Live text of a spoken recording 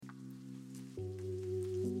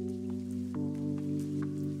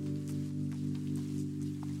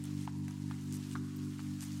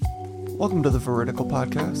Welcome to the Veridical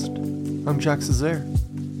Podcast. I'm Jack Cesare.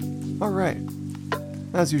 Alright,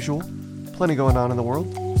 as usual, plenty going on in the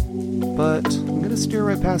world, but I'm gonna steer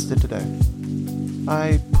right past it today.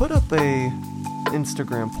 I put up a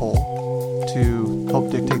Instagram poll to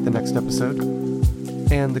help dictate the next episode,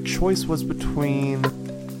 and the choice was between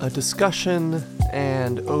a discussion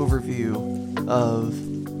and overview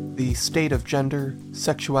of the state of gender,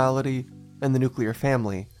 sexuality, and the nuclear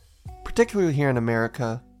family, particularly here in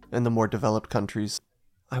America and the more developed countries.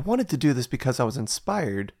 I wanted to do this because I was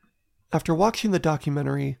inspired after watching the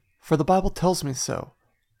documentary For the Bible Tells Me So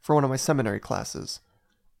for one of my seminary classes.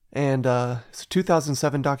 And it's a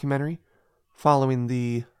 2007 documentary following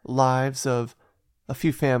the lives of a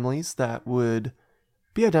few families that would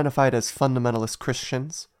be identified as fundamentalist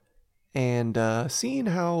Christians, and seeing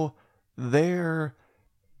how their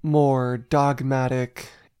more dogmatic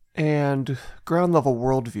and ground-level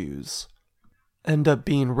worldviews end up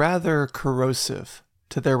being rather corrosive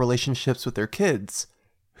to their relationships with their kids,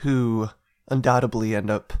 who undoubtedly end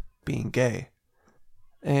up being gay.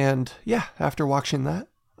 And yeah, after watching that,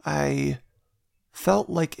 I felt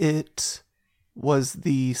like it was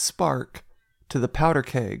the spark to the powder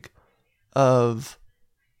keg of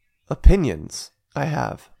opinions I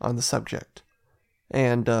have on the subject.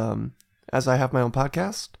 And as I have my own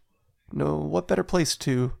podcast, what better place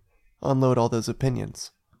to unload all those opinions?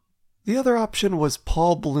 The other option was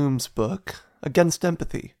Paul Bloom's book, Against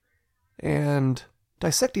Empathy, and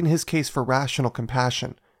dissecting his case for rational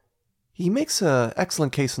compassion. He makes an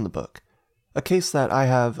excellent case in the book, a case that I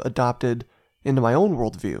have adopted into my own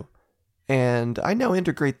worldview, and I now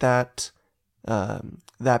integrate that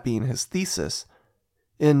being his thesis,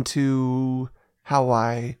 into how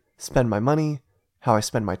I spend my money, how I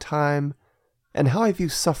spend my time, and how I view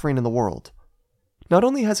suffering in the world. Not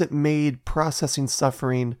only has it made processing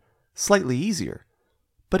suffering slightly easier,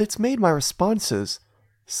 but it's made my responses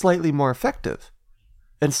slightly more effective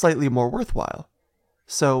and slightly more worthwhile.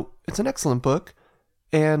 So it's an excellent book,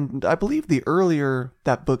 and I believe the earlier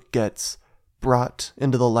that book gets brought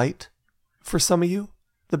into the light for some of you,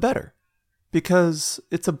 the better, because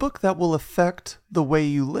it's a book that will affect the way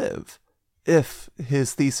you live if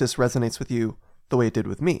his thesis resonates with you the way it did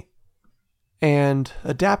with me. And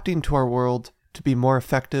adapting to our world to be more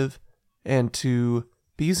effective and to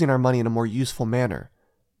be using our money in a more useful manner,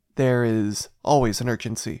 there is always an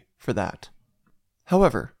urgency for that.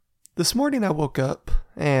 However, this morning I woke up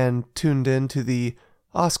and tuned into the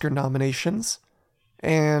Oscar nominations,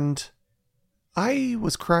 and I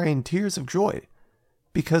was crying tears of joy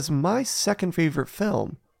because my second favorite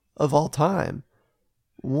film of all time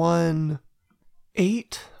won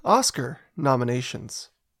 8 Oscar nominations,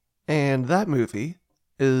 and that movie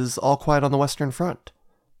is All Quiet on the Western Front.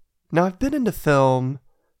 Now, I've been into film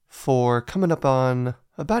for coming up on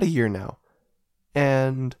about a year now,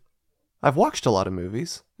 and I've watched a lot of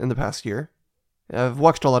movies in the past year. I've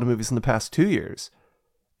watched a lot of movies in the past 2 years,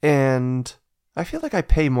 and I feel like I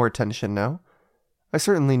pay more attention now. I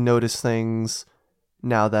certainly notice things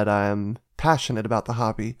now that I'm passionate about the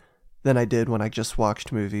hobby than I did when I just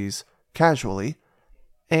watched movies casually,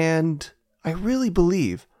 and I really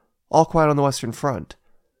believe All Quiet on the Western Front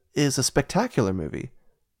is a spectacular movie,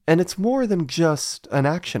 and it's more than just an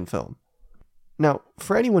action film. Now,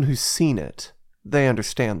 for anyone who's seen it, they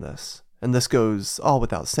understand this, and this goes all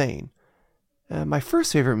without saying. My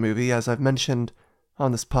first favorite movie, as I've mentioned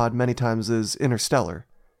on this pod many times, is Interstellar.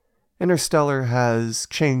 Interstellar has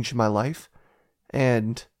changed my life,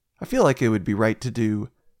 and I feel like it would be right to do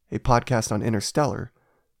a podcast on Interstellar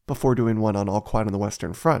before doing one on All Quiet on the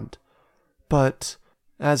Western Front. But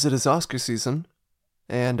as it is Oscar season,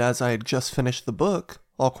 and as I had just finished the book,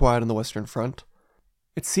 All Quiet on the Western Front,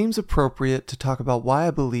 it seems appropriate to talk about why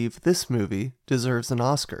I believe this movie deserves an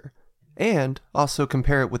Oscar, and also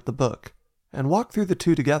compare it with the book, and walk through the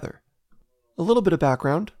two together. A little bit of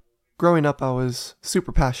background. Growing up, I was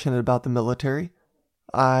super passionate about the military.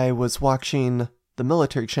 I was watching the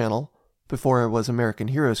Military Channel before it was American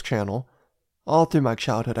Heroes Channel all through my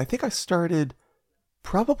childhood. I think I started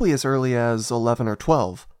probably as early as 11 or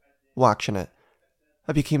 12 watching it.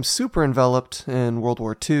 I became super enveloped in World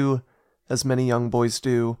War II, as many young boys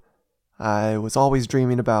do. I was always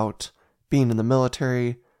dreaming about being in the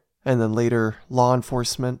military, and then later law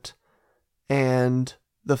enforcement. And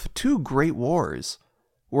the two great wars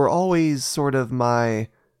were always sort of my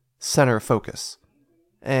center of focus.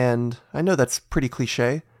 And I know that's pretty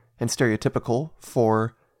cliche and stereotypical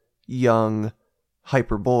for young,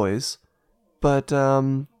 hyper boys, but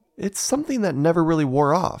it's something that never really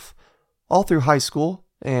wore off. All through high school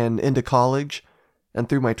and into college, and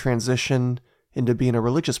through my transition into being a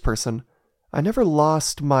religious person, I never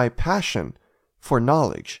lost my passion for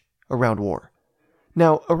knowledge around war.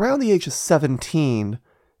 Now, around the age of 17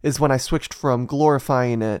 is when I switched from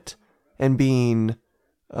glorifying it and being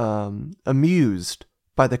amused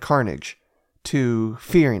by the carnage to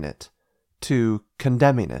fearing it, to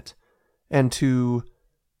condemning it, and to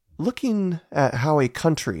looking at how a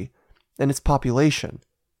country and its population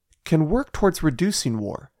can work towards reducing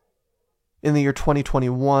war. In the year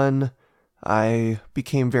 2021, I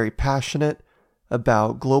became very passionate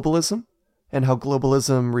about globalism and how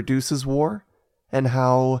globalism reduces war, and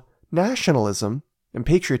how nationalism and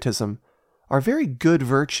patriotism are very good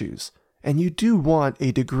virtues, and you do want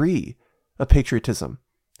a degree of patriotism.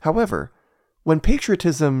 However, when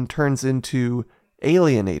patriotism turns into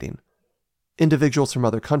alienating individuals from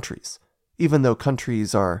other countries, even though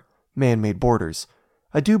countries are man-made borders,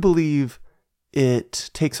 I do believe it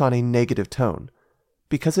takes on a negative tone,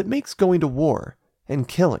 because it makes going to war and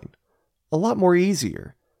killing a lot more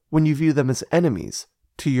easier when you view them as enemies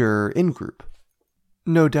to your in-group.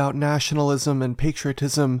 No doubt nationalism and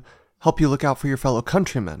patriotism help you look out for your fellow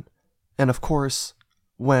countrymen, and of course,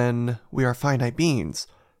 when we are finite beings,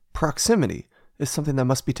 proximity is something that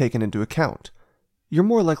must be taken into account. You're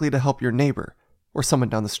more likely to help your neighbor or someone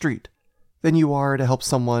down the street than you are to help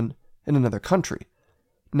someone in another country.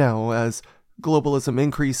 Now, as globalism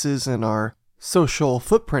increases and our social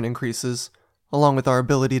footprint increases, along with our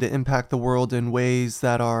ability to impact the world in ways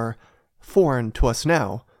that are foreign to us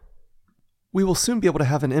now, we will soon be able to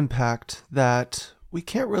have an impact that we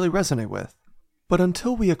can't really resonate with. But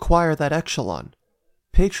until we acquire that echelon,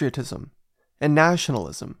 patriotism and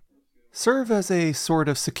nationalism serve as a sort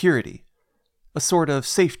of security, a sort of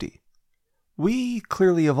safety. We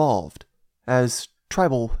clearly evolved as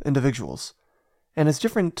tribal individuals, and as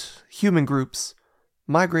different human groups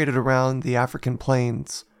migrated around the African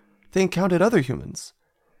plains, they encountered other humans,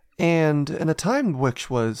 and in a time which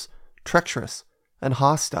was treacherous and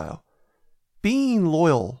hostile, being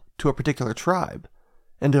loyal to a particular tribe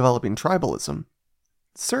and developing tribalism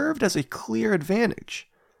served as a clear advantage.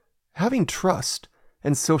 Having trust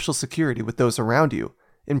and social security with those around you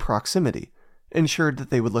in proximity ensured that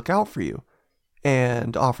they would look out for you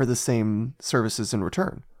and offer the same services in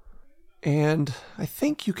return. And I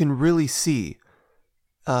think you can really see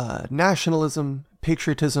nationalism,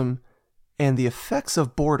 patriotism, and the effects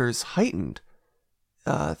of borders heightened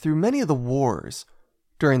through many of the wars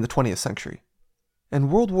during the 20th century. And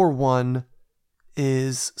World War I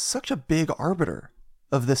is such a big arbiter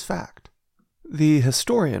of this fact. The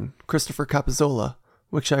historian Christopher Capizzola,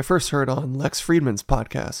 which I first heard on Lex Friedman's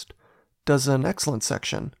podcast, does an excellent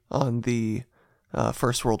section on the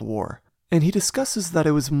First World War. And he discusses that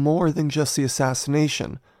it was more than just the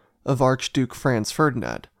assassination of Archduke Franz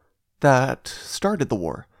Ferdinand that started the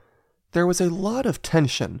war. There was a lot of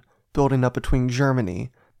tension building up between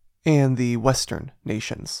Germany and the Western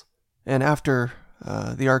nations. And after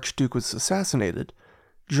the Archduke was assassinated,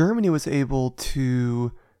 Germany was able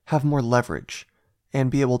to have more leverage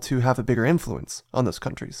and be able to have a bigger influence on those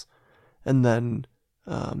countries. And then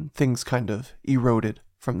things kind of eroded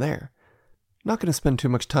from there. Not going to spend too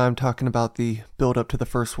much time talking about the build-up to the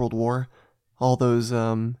First World War. All those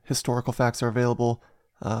historical facts are available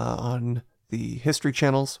on the History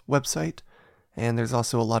Channel's website, and there's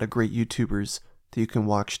also a lot of great YouTubers that you can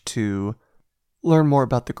watch to learn more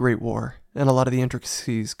about the Great War and a lot of the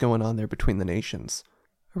intricacies going on there between the nations.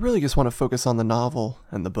 I really just want to focus on the novel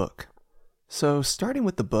and the book. So starting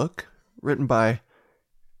with the book, written by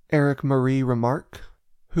Eric Marie Remarque,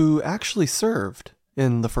 who actually served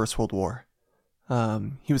in the First World War.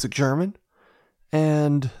 He was a German,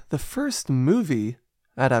 and the first movie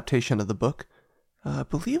adaptation of the book, I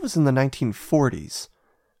believe was in the 1940s.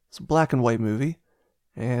 It's a black and white movie,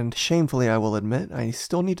 and shamefully I will admit, I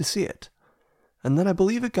still need to see it. And then I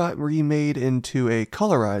believe it got remade into a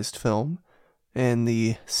colorized film in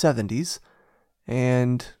the 70s,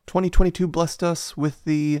 and 2022 blessed us with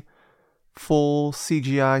the full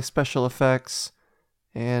CGI special effects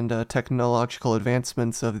and technological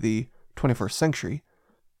advancements of the 21st century.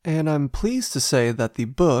 And I'm pleased to say that the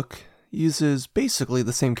book uses basically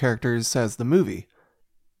the same characters as the movie.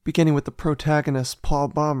 Beginning with the protagonist, Paul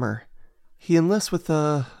Baumer, he enlists with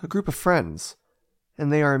a group of friends,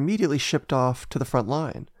 and they are immediately shipped off to the front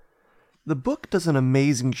line. The book does an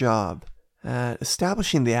amazing job at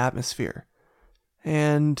establishing the atmosphere,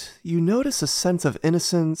 and you notice a sense of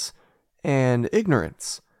innocence and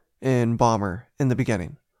ignorance in Baumer in the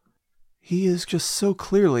beginning. He is just so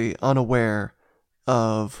clearly unaware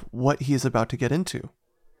of what he is about to get into.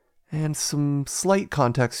 And some slight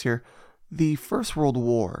context here. The First World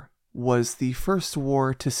War was the first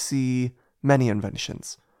war to see many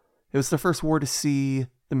inventions. It was the first war to see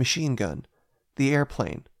the machine gun, the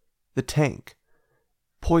airplane, the tank,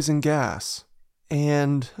 poison gas,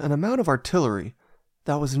 and an amount of artillery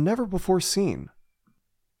that was never before seen.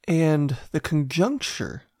 And the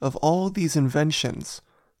conjuncture of all these inventions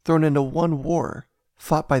thrown into one war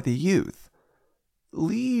fought by the youth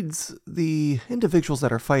leads the individuals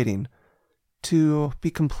that are fighting to be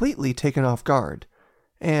completely taken off guard.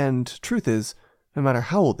 And truth is, no matter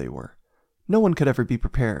how old they were, no one could ever be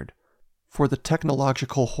prepared for the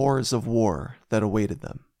technological horrors of war that awaited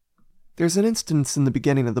them. There's an instance in the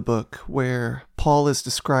beginning of the book where Paul is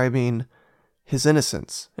describing his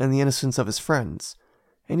innocence and the innocence of his friends,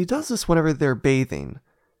 and he does this whenever they're bathing,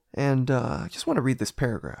 and I just want to read this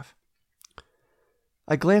paragraph.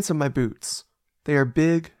 I glance at my boots. They are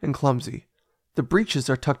big and clumsy. The breeches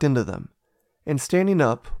are tucked into them, and standing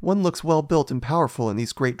up, one looks well built and powerful in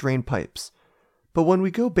these great drain pipes. But when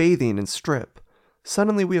we go bathing and strip,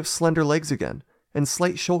 suddenly we have slender legs again, and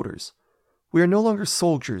slight shoulders. We are no longer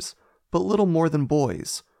soldiers, but little more than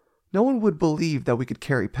boys. No one would believe that we could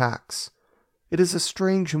carry packs. It is a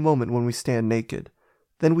strange moment when we stand naked.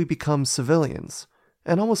 Then we become civilians,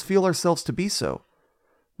 and almost feel ourselves to be so.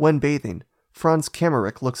 When bathing, Franz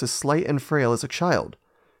Kammerich looks as slight and frail as a child.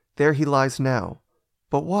 There he lies now.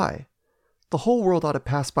 But why? The whole world ought to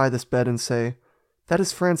pass by this bed and say, that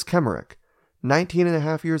is Franz Kammerich,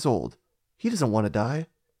 19.5 years old. He doesn't want to die.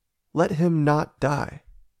 Let him not die.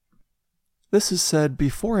 This is said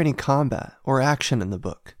before any combat or action in the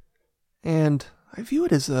book, and I view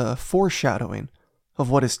it as a foreshadowing of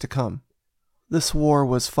what is to come. This war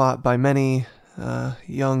was fought by many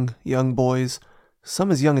young boys,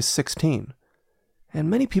 some as young as 16. And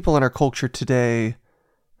many people in our culture today,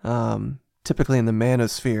 typically in the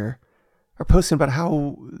manosphere, are posting about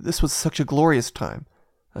how this was such a glorious time,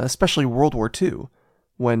 especially World War II,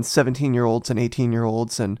 when 17-year-olds and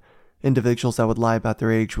 18-year-olds and individuals that would lie about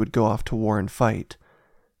their age would go off to war and fight.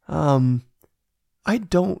 I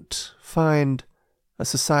don't find a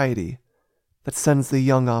society that sends the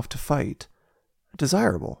young off to fight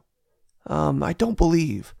desirable. I don't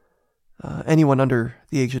believe anyone under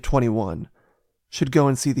the age of 21 should go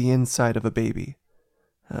and see the inside of a baby.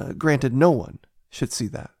 Granted, no one should see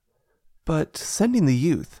that. But sending the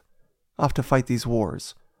youth off to fight these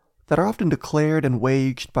wars that are often declared and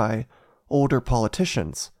waged by older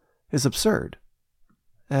politicians is absurd.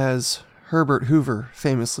 As Herbert Hoover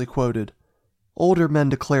famously quoted, older men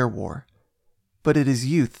declare war, but it is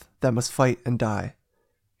youth that must fight and die,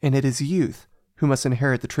 and it is youth who must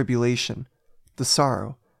inherit the tribulation, the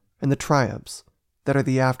sorrow, and the triumphs that are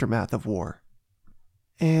the aftermath of war.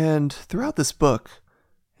 And throughout this book,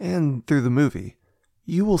 and through the movie,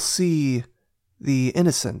 you will see the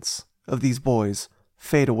innocence of these boys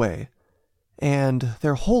fade away, and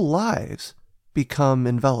their whole lives become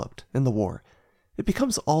enveloped in the war. It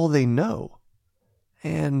becomes all they know,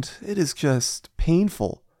 and it is just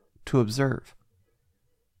painful to observe.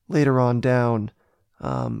 Later on down,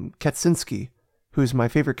 Kaczynski, who's my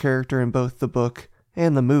favorite character in both the book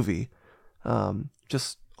and the movie,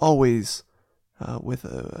 just always with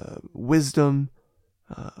wisdom,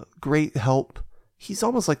 great help. He's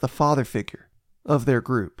almost like the father figure of their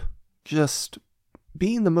group, just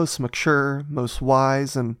being the most mature, most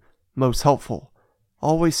wise, and most helpful,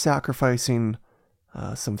 always sacrificing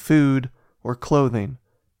some food or clothing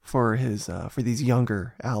for these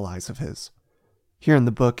younger allies of his. Here in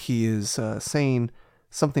the book, he is saying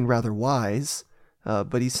something rather wise,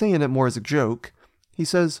 but he's saying it more as a joke. He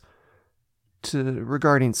says,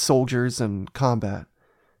 regarding soldiers and combat,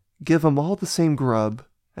 give 'em all the same grub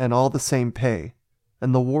and all the same pay,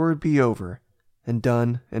 and the war would be over and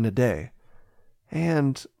done in a day.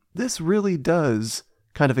 And this really does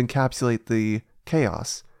kind of encapsulate the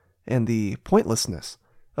chaos and the pointlessness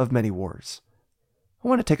of many wars. I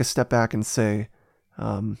want to take a step back and say,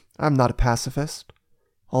 I'm not a pacifist,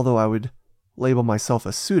 although I would label myself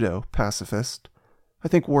a pseudo-pacifist. I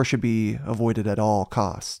think war should be avoided at all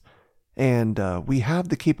costs, and we have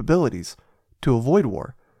the capabilities to avoid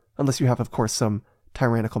war, unless you have, of course, some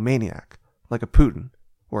tyrannical maniac, like a Putin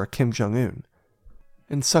or a Kim Jong-un.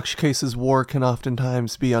 In such cases, war can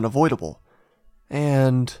oftentimes be unavoidable,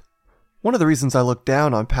 and one of the reasons I look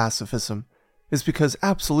down on pacifism is because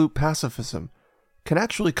absolute pacifism can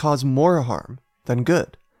actually cause more harm than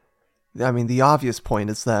good. I mean, the obvious point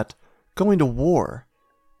is that going to war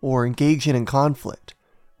or engaging in conflict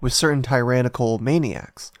with certain tyrannical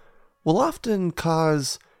maniacs will often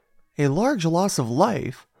cause a large loss of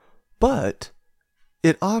life, but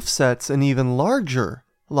it offsets an even larger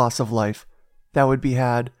loss of life that would be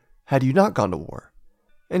had you not gone to war.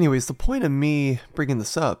 Anyways, the point of me bringing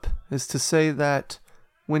this up is to say that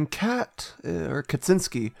when Kat, or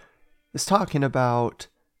Kaczynski, is talking about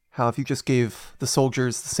how if you just gave the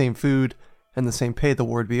soldiers the same food and the same pay, the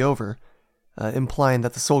war would be over, implying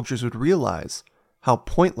that the soldiers would realize how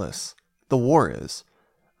pointless the war is,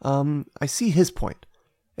 I see his point,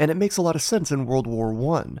 and it makes a lot of sense in World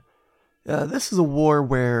War I. This is a war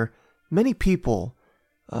where many people,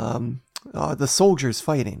 the soldiers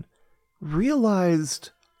fighting, realized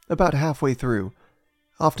about halfway through,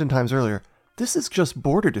 oftentimes earlier, this is just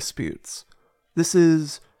border disputes. This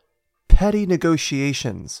is petty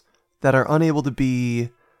negotiations that are unable to be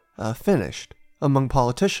finished among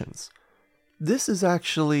politicians. This is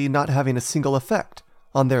actually not having a single effect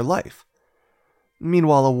on their life.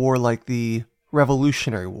 Meanwhile, a war like the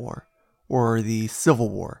Revolutionary War or the Civil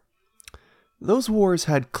War, those wars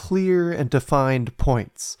had clear and defined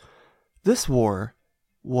points. This war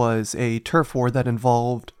was a turf war that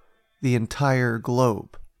involved the entire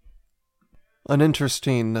globe. An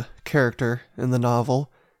interesting character in the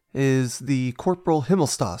novel is the Corporal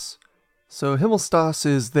Himmelstas. So Himmelstas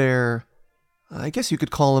is their, I guess you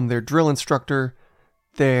could call him their drill instructor,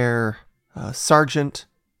 their sergeant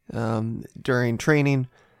during training,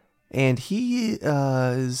 and he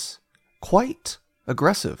is quite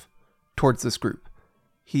aggressive towards this group.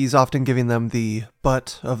 He's often giving them the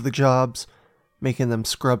butt of the jobs, making them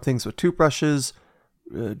scrub things with toothbrushes,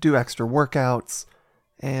 do extra workouts,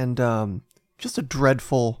 and just a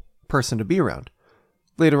dreadful person to be around.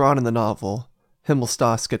 Later on in the novel,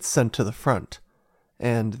 Himmelstas gets sent to the front,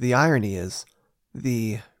 and the irony is,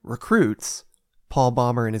 the recruits, Paul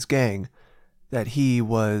Baumer and his gang, that he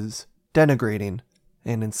was denigrating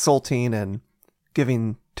and insulting and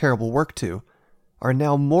giving terrible work to, are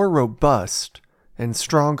now more robust and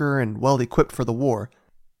stronger and well-equipped for the war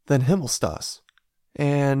than Himmelstas.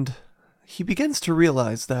 And he begins to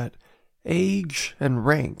realize that age and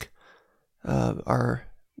rank are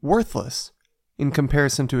worthless in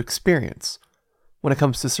comparison to experience when it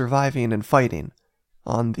comes to surviving and fighting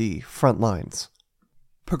on the front lines.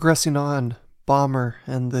 Progressing on, Baumer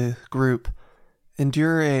and the group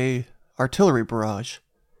endure a artillery barrage,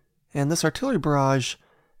 and this artillery barrage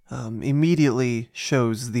immediately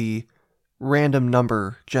shows the random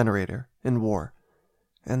number generator in war,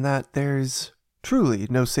 and that there's truly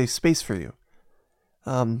no safe space for you.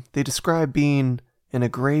 They describe being in a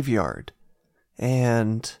graveyard,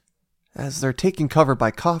 and as they're taking cover by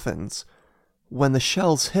coffins, when the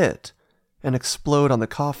shells hit and explode on the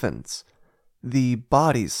coffins, the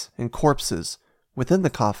bodies and corpses within the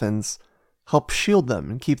coffins help shield them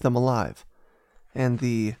and keep them alive. And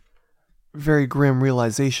the very grim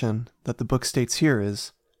realization that the book states here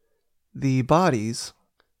is, the bodies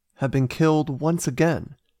have been killed once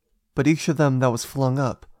again, but each of them that was flung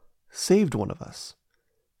up saved one of us.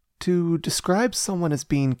 To describe someone as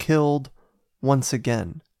being killed once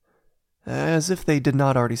again, as if they did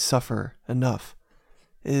not already suffer enough,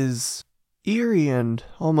 is eerie and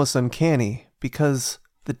almost uncanny, because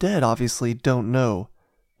the dead obviously don't know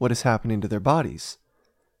what is happening to their bodies.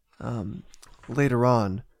 Later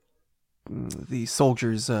on, the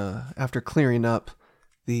soldiers, after clearing up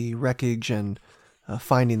the wreckage and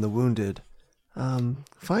finding the wounded,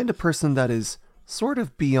 find a person that is sort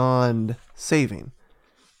of beyond saving.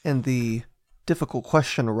 And the difficult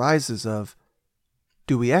question arises of,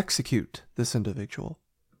 do we execute this individual?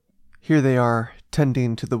 Here they are,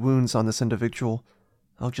 tending to the wounds on this individual.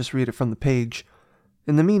 I'll just read it from the page.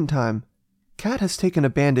 In the meantime, Kat has taken a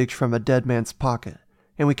bandage from a dead man's pocket,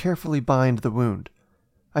 and we carefully bind the wound.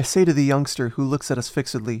 I say to the youngster, who looks at us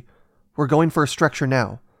fixedly, "We're going for a stretcher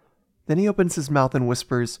now." Then he opens his mouth and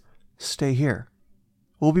whispers, "Stay here."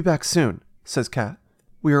 "We'll be back soon," says Kat.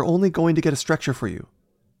 "We are only going to get a stretcher for you."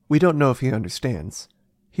 We don't know if he understands.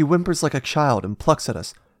 He whimpers like a child and plucks at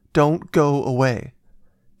us. "Don't go away."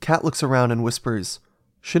 Kat looks around and whispers,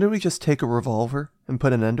 "Shouldn't we just take a revolver and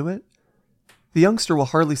put an end to it?" The youngster will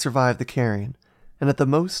hardly survive the carrying, and at the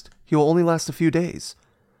most, he will only last a few days.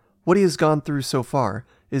 What he has gone through so far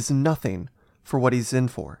is nothing for what he's in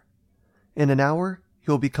for. In an hour, he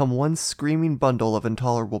will become one screaming bundle of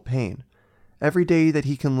intolerable pain. Every day that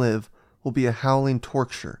he can live will be a howling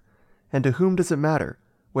torture, and to whom does it matter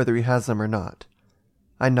whether he has them or not?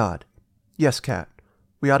 I nod. Yes, Kat,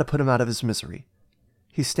 we ought to put him out of his misery.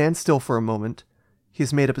 He stands still for a moment. He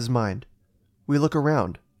has made up his mind. We look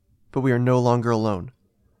around, but we are no longer alone.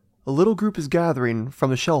 A little group is gathering.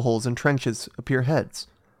 From the shell holes and trenches appear heads.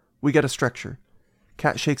 We get a stretcher.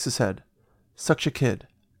 Kat shakes his head. Such a kid,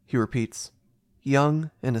 he repeats.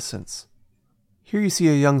 Young innocence. Here you see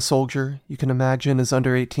a young soldier, you can imagine is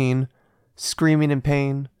under 18, screaming in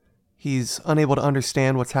pain. He's unable to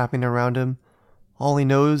understand what's happening around him. All he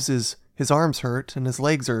knows is his arms hurt and his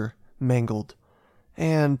legs are mangled.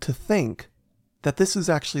 And to think that this is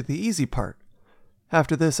actually the easy part.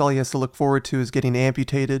 After this, all he has to look forward to is getting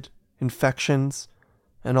amputated, infections,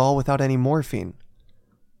 and all without any morphine.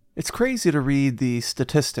 It's crazy to read the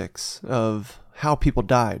statistics of how people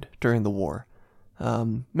died during the war.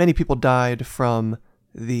 Many people died from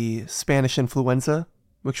the Spanish influenza,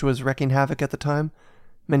 which was wreaking havoc at the time.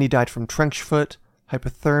 Many died from trench foot,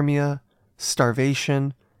 hypothermia,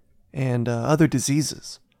 starvation, and other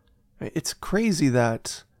diseases. It's crazy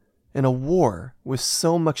that in a war with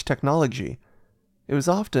so much technology, it was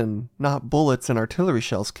often not bullets and artillery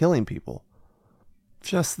shells killing people.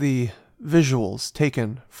 Just the visuals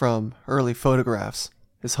taken from early photographs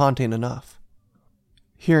is haunting enough.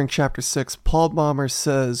 Here in Chapter 6, Paul Baumer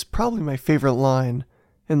says probably my favorite line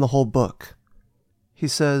in the whole book. He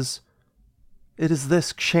says, "It is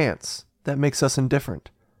this chance that makes us indifferent.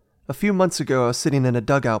 A few months ago I was sitting in a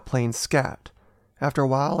dugout playing scat. After a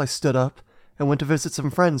while I stood up and went to visit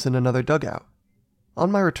some friends in another dugout.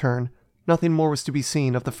 On my return, nothing more was to be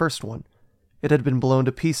seen of the first one. It had been blown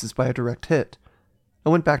to pieces by a direct hit. I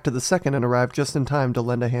went back to the second and arrived just in time to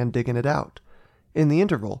lend a hand digging it out. In the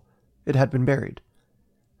interval, it had been buried."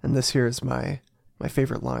 And this here is my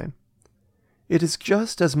favorite line. "It is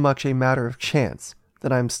just as much a matter of chance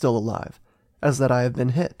that I am still alive as that I have been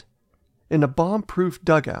hit. In a bomb-proof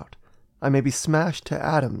dugout, I may be smashed to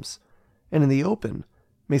atoms, and in the open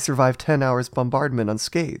may survive 10 hours bombardment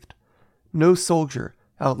unscathed. No soldier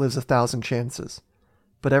outlives 1,000 chances,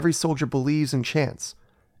 but every soldier believes in chance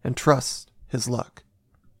and trusts his luck."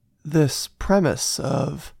 This premise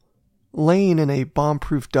of laying in a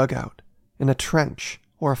bomb-proof dugout, in a trench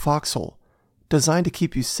or a foxhole, designed to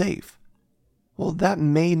keep you safe, well, that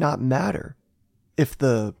may not matter if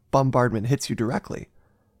the bombardment hits you directly.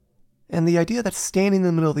 And the idea that standing in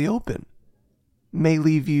the middle of the open may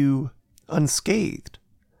leave you unscathed,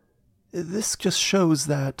 this just shows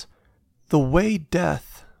that the way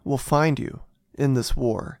death will find you in this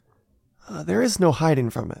war, there is no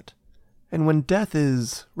hiding from it. And when death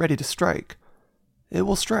is ready to strike, it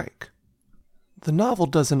will strike. The novel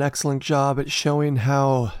does an excellent job at showing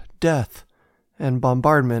how death and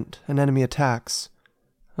bombardment and enemy attacks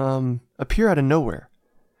appear out of nowhere.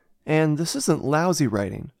 And this isn't lousy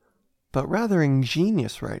writing, but rather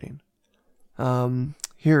ingenious writing.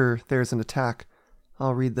 Here, there's an attack.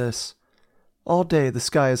 I'll read this. "All day the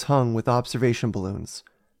sky is hung with observation balloons.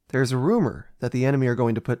 There is a rumor that the enemy are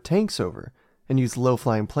going to put tanks over and use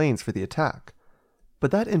low-flying planes for the attack.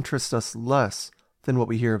 But that interests us less than what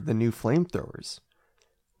we hear of the new flamethrowers.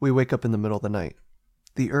 We wake up in the middle of the night.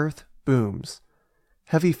 The earth booms.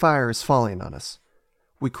 Heavy fire is falling on us.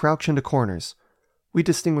 We crouch into corners. We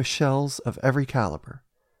distinguish shells of every caliber.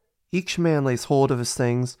 Each man lays hold of his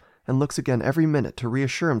things and looks again every minute to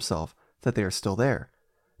reassure himself that they are still there.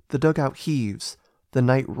 The dugout heaves. The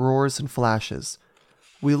night roars and flashes.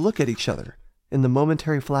 We look at each other in the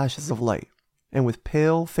momentary flashes of light, and with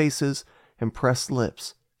pale faces and pressed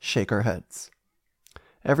lips, shake our heads.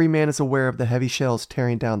 Every man is aware of the heavy shells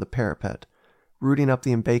tearing down the parapet, rooting up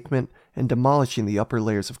the embankment and demolishing the upper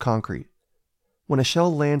layers of concrete. When a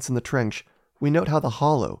shell lands in the trench, we note how the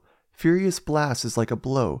hollow, furious blast is like a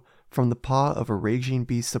blow from the paw of a raging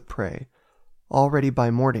beast of prey. Already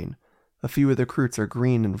by morning, a few of the recruits are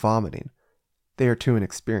green and vomiting. They are too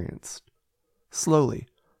inexperienced. Slowly,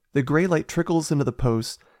 the gray light trickles into the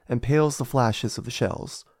posts and pales the flashes of the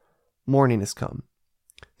shells. Morning has come.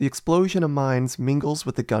 The explosion of mines mingles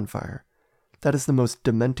with the gunfire. That is the most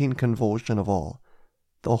dementing convulsion of all.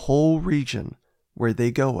 The whole region, where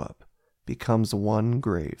they go up, becomes one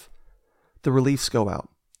grave. The reliefs go out.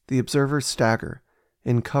 The observers stagger,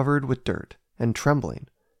 covered with dirt, and trembling.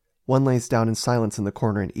 One lays down in silence in the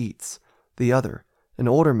corner and eats. The other, an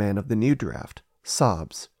older man of the new draft,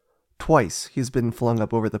 sobs. Twice he has been flung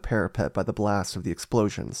up over the parapet by the blast of the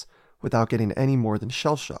explosions, without getting any more than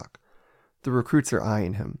shell shock. The recruits are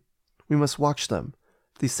eyeing him. We must watch them.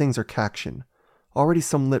 These things are caction. Already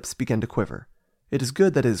some lips begin to quiver. It is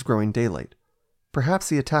good that it is growing daylight. Perhaps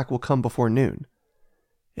the attack will come before noon.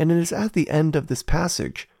 And it is at the end of this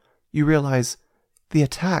passage you realize the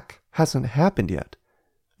attack hasn't happened yet.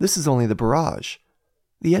 This is only the barrage.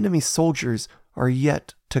 The enemy's soldiers are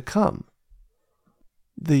yet to come.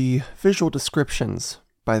 The visual descriptions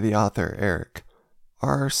by the author, Eric,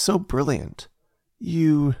 are so brilliant.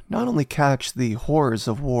 You not only catch the horrors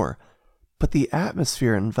of war, but the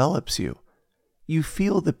atmosphere envelops you. You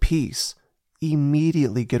feel the peace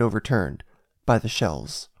immediately get overturned by the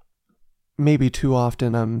shells. Maybe too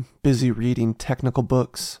often I'm busy reading technical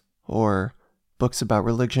books or books about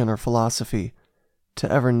religion or philosophy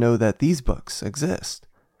to ever know that these books exist.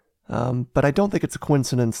 But I don't think it's a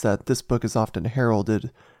coincidence that this book is often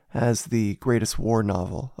heralded as the greatest war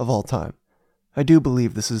novel of all time. I do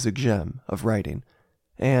believe this is a gem of writing,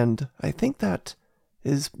 and I think that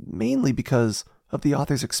is mainly because of the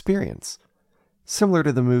author's experience. Similar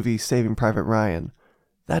to the movie Saving Private Ryan,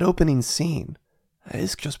 that opening scene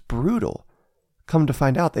is just brutal. Come to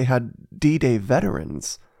find out, they had D-Day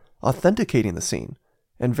veterans authenticating the scene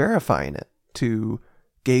and verifying it to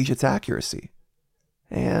gauge its accuracy.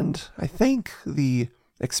 And I think the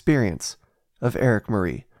experience of Eric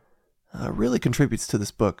Marie really contributes to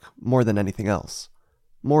this book more than anything else.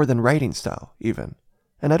 More than writing style, even.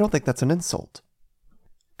 And I don't think that's an insult.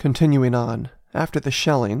 Continuing on, after the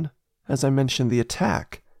shelling, as I mentioned, the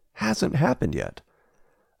attack hasn't happened yet.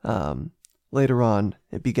 Later on,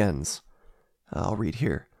 it begins. I'll read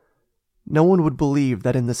here. No one would believe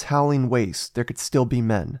that in this howling waste there could still be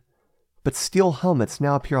men. But steel helmets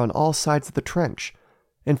now appear on all sides of the trench,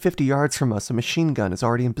 and 50 yards from us a machine gun is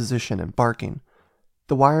already in position and barking.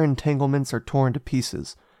 The wire entanglements are torn to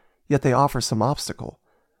pieces, yet they offer some obstacle.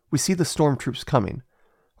 We see the stormtroops coming.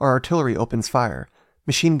 Our artillery opens fire.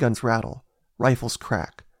 Machine guns rattle. Rifles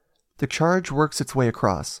crack. The charge works its way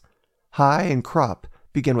across. High and Crop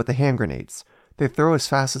begin with the hand grenades. They throw as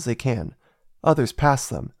fast as they can. Others pass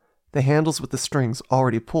them, the handles with the strings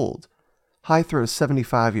already pulled. High throws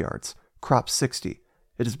 75 yards, Crop 60.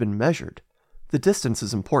 It has been measured. The distance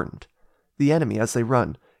is important. The enemy, as they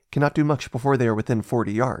run, cannot do much before they are within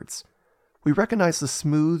 40 yards. We recognize the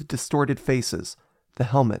smooth, distorted faces, the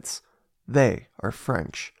helmets. They are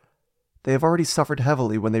French. They have already suffered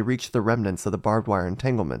heavily when they reach the remnants of the barbed wire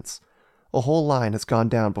entanglements. A whole line has gone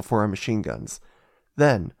down before our machine guns.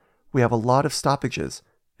 Then, we have a lot of stoppages,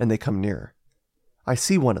 and they come nearer. I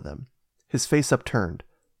see one of them, his face upturned,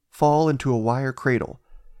 fall into a wire cradle.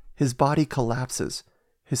 His body collapses.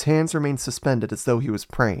 His hands remain suspended as though he was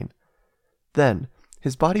praying. Then,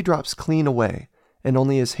 his body drops clean away, and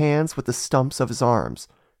only his hands with the stumps of his arms,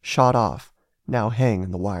 shot off, now hang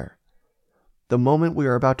in the wire. The moment we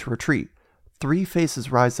are about to retreat, 3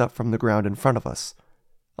 faces rise up from the ground in front of us.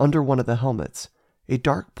 Under one of the helmets, a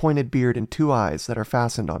dark pointed beard and 2 eyes that are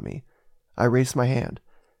fastened on me. I raise my hand,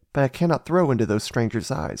 but I cannot throw into those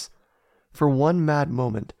strangers' eyes. For one mad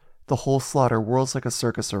moment, the whole slaughter whirls like a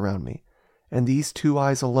circus around me, and these 2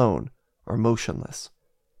 eyes alone are motionless.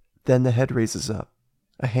 Then the head raises up,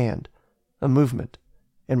 a hand, a movement,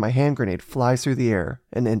 and my hand grenade flies through the air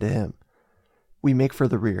and into him. We make for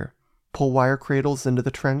the rear, pull wire cradles into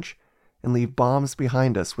the trench, and leave bombs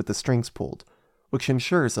behind us with the strings pulled, which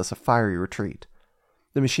ensures us a fiery retreat.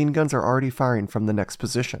 The machine guns are already firing from the next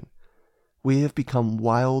position. We have become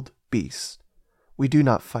wild beasts. We do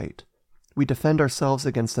not fight. We defend ourselves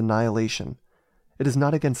against annihilation. It is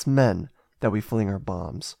not against men that we fling our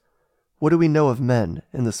bombs. What do we know of men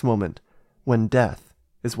in this moment, when death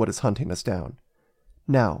is what is hunting us down?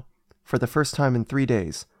 Now, for the first time in 3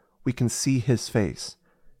 days, we can see his face.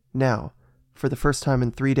 Now, for the first time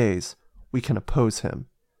in 3 days, we can oppose him.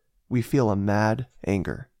 We feel a mad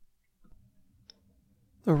anger.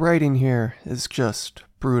 The writing here is just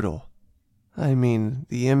brutal. I mean,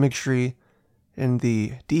 the imagery and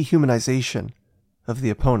the dehumanization of the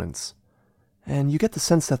opponents. And you get the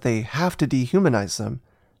sense that they have to dehumanize them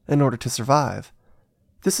in order to survive.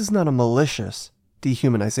 This is not a malicious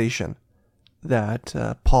dehumanization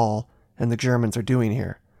that Paul and the Germans are doing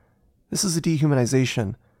here. This is a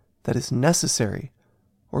dehumanization that is necessary,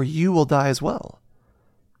 or you will die as well.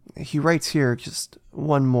 He writes here just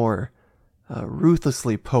one more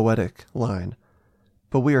ruthlessly poetic line.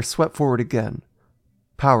 But we are swept forward again,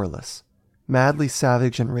 powerless, madly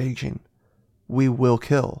savage and raging. We will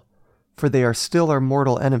kill, for they are still our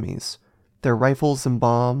mortal enemies. Their rifles and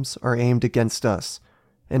bombs are aimed against us,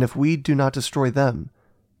 and if we do not destroy them,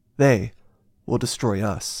 they will destroy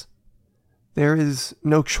us. There is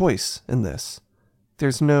no choice in this.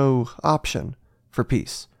 There's no option for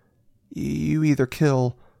peace. You either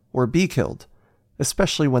kill or be killed,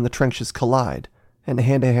 especially when the trenches collide and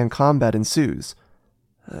hand-to-hand combat ensues.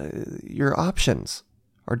 Your options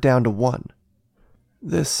are down to one.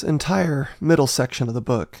 This entire middle section of the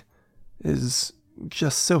book is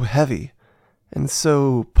just so heavy and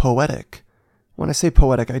so poetic. When I say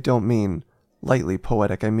poetic, I don't mean lightly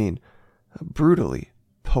poetic, I mean brutally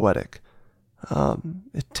poetic.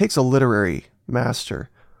 It takes a literary master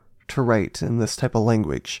to write in this type of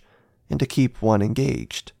language and to keep one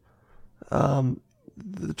engaged.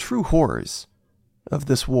 The true horrors of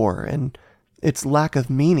this war and its lack of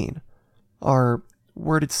meaning are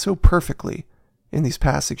worded so perfectly in these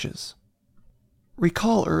passages.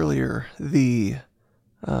 Recall earlier the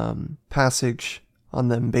passage on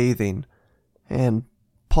them bathing and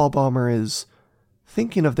Paul Baumer is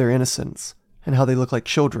thinking of their innocence and how they look like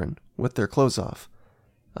children with their clothes off.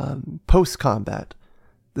 Post-combat,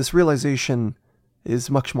 this realization is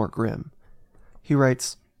much more grim. He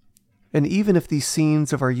writes, "And even if these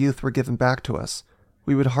scenes of our youth were given back to us,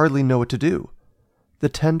 we would hardly know what to do. The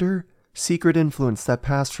tender, secret influence that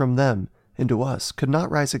passed from them into us could not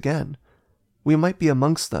rise again. We might be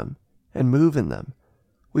amongst them and move in them.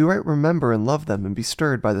 We might remember and love them and be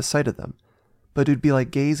stirred by the sight of them, but it would be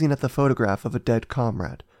like gazing at the photograph of a dead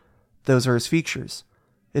comrade. Those are his features.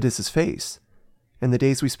 It is his face. And the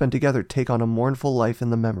days we spend together take on a mournful life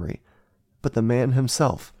in the memory. But the man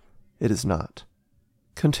himself, it is not."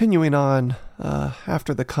 Continuing on,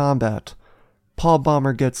 after the combat, Paul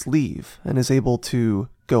Baumer gets leave and is able to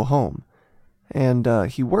go home. And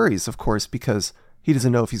he worries, of course, because he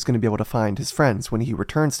doesn't know if he's going to be able to find his friends when he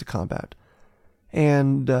returns to combat.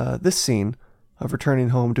 And this scene of returning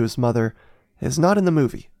home to his mother is not in the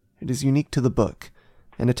movie. It is unique to the book,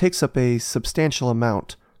 and it takes up a substantial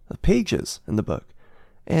amount of pages in the book.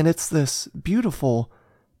 And it's this beautiful,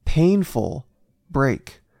 painful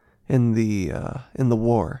break in the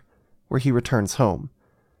war where he returns home.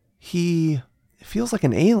 He feels like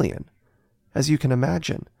an alien, as you can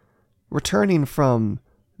imagine, returning from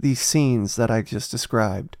these scenes that I just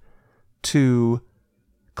described to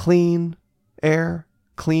clean air,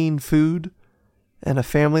 clean food, and a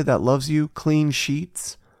family that loves you, clean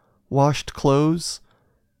sheets, washed clothes,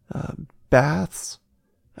 baths.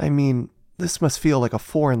 I mean, this must feel like a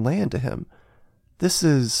foreign land to him. This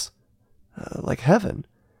is like heaven,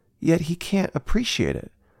 yet he can't appreciate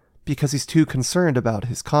it because he's too concerned about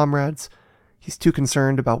his comrades. He's too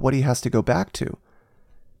concerned about what he has to go back to.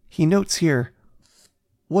 He notes here,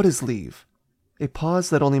 "What is leave? A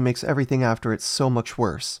pause that only makes everything after it so much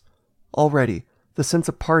worse. Already, the sense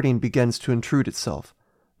of parting begins to intrude itself.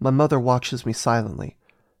 My mother watches me silently.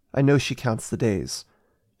 I know she counts the days.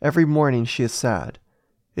 Every morning she is sad.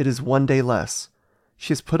 It is one day less. She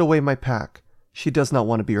has put away my pack. She does not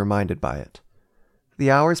want to be reminded by it.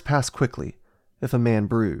 The hours pass quickly, if a man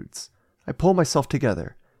broods. I pull myself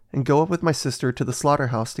together and go up with my sister to the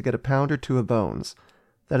slaughterhouse to get a pound or two of bones.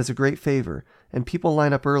 That is a great favor, and people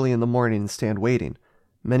line up early in the morning and stand waiting.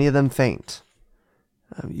 Many of them faint."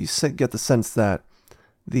 You get the sense that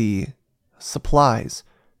the supplies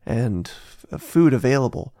and food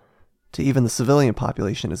available to even the civilian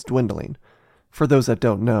population is dwindling. For those that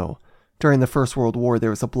don't know, during the First World War, there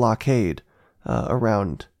was a blockade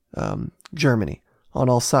around Germany on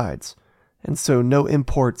all sides. And so no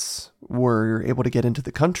imports were able to get into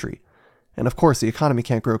the country. And of course, the economy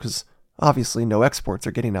can't grow because obviously no exports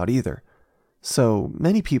are getting out either. So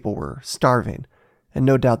many people were starving, and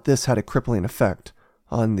no doubt this had a crippling effect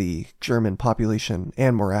on the German population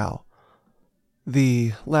and morale.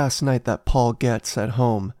 The last night that Paul gets at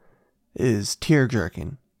home is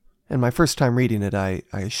tear-jerking, and my first time reading it,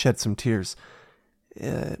 I shed some tears.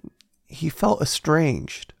 He felt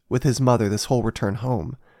estranged with his mother this whole return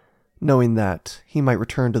home, knowing that he might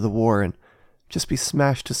return to the war and just be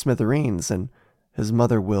smashed to smithereens, and his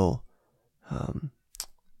mother will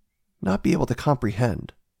not be able to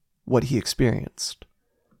comprehend what he experienced.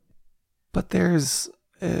 But there's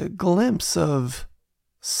a glimpse of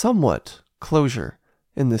somewhat closure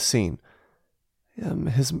in this scene.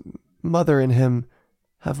 His mother and him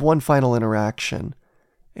have one final interaction,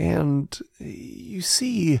 and you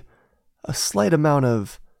see a slight amount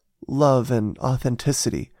of love and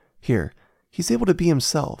authenticity here. He's able to be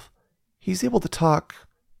himself. He's able to talk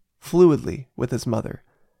fluidly with his mother.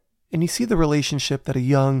 And you see the relationship that a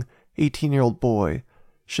young 18-year-old boy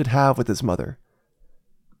should have with his mother.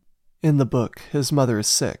 In the book, his mother is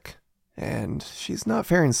sick, and she's not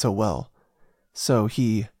faring so well. So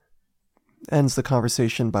he ends the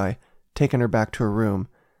conversation by taking her back to her room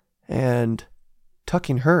and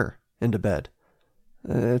tucking her into bed.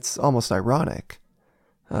 It's almost ironic.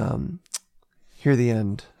 Here the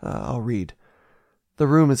end. I'll read. "The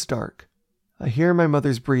room is dark. I hear my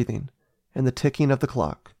mother's breathing and the ticking of the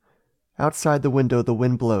clock. Outside the window the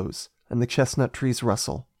wind blows and the chestnut trees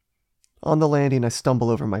rustle. On the landing I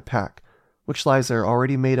stumble over my pack, which lies there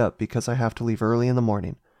already made up because I have to leave early in the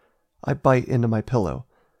morning. I bite into my pillow.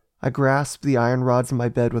 I grasp the iron rods in my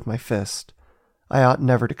bed with my fist. I ought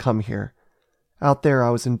never to come here. Out there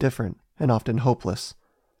I was indifferent and often hopeless.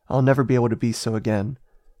 I'll never be able to be so again.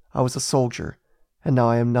 I was a soldier, and now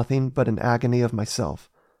I am nothing but an agony of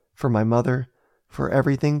myself, for my mother, for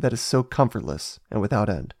everything that is so comfortless and without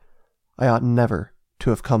end. I ought never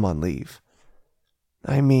to have come on leave."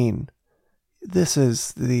 I mean, this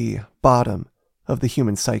is the bottom of the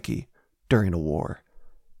human psyche during a war.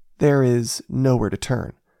 There is nowhere to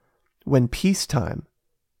turn. When peacetime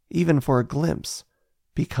even for a glimpse,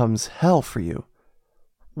 becomes hell for you,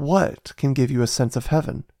 what can give you a sense of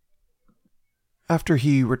heaven? After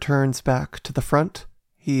he returns back to the front,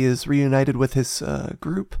 he is reunited with his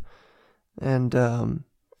group, and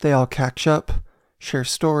they all catch up, share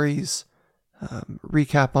stories,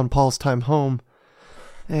 recap on Paul's time home,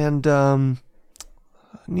 and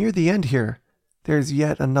near the end here, there's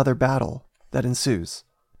yet another battle that ensues.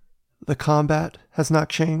 The combat has not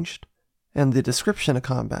changed, and the description of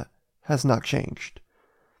combat has not changed.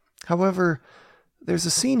 However, there's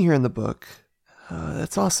a scene here in the book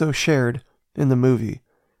that's also shared in the movie,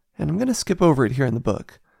 and I'm going to skip over it here in the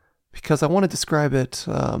book, because I want to describe it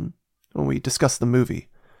when we discuss the movie.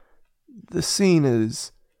 The scene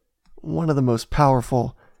is one of the most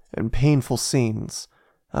powerful and painful scenes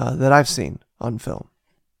that I've seen on film.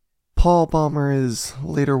 Paul Baumer is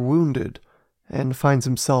later wounded and finds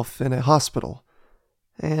himself in a hospital,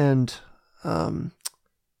 and I'm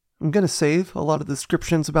going to save a lot of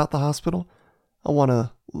descriptions about the hospital. I want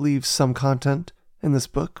to leave some content in this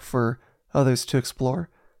book for others to explore,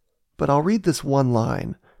 but I'll read this one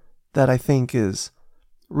line that I think is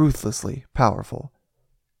ruthlessly powerful.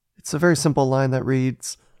 It's a very simple line that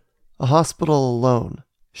reads, "A hospital alone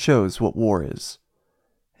shows what war is."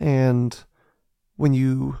 And when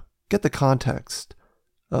you get the context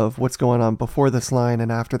of what's going on before this line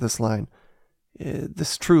and after this line,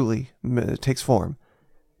 this truly takes form.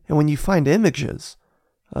 And when you find images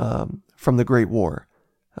from the Great War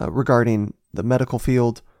regarding the medical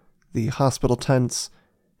field, the hospital tents,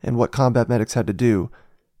 and what combat medics had to do,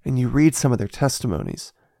 and you read some of their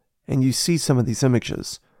testimonies, and you see some of these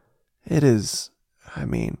images, it is,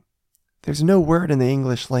 there's no word in the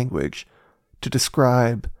English language to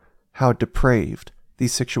describe how depraved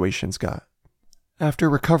these situations got. After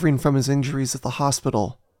recovering from his injuries at the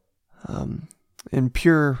hospital, in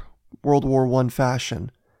pure World War I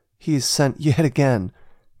fashion, he is sent yet again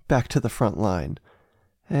back to the front line.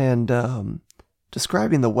 And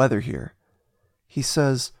describing the weather here, he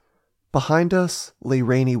says, "Behind us lay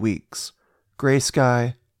rainy weeks, gray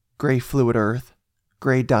sky, gray fluid earth,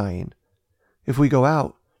 gray dying. If we go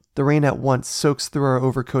out, the rain at once soaks through our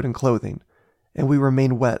overcoat and clothing, and we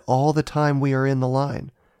remain wet all the time we are in the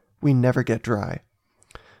line. We never get dry.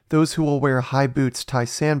 Those who will wear high boots tie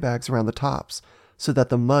sandbags around the tops so that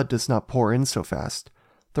the mud does not pour in so fast.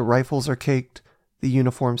 The rifles are caked, the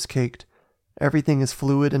uniforms caked. Everything is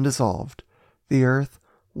fluid and dissolved. The earth,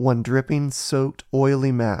 one dripping, soaked,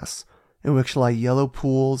 oily mass, in which lie yellow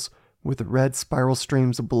pools with red spiral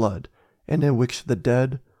streams of blood, and in which the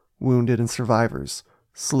dead, wounded, and survivors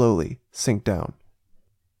slowly sink down."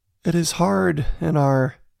 It is hard in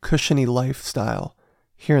our cushiony lifestyle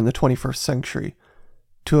here in the 21st century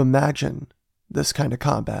to imagine this kind of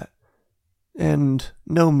combat. And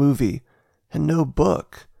no movie and no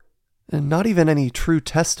book, and not even any true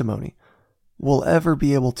testimony, will ever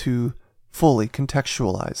be able to fully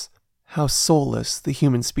contextualize how soulless the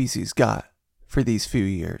human species got for these few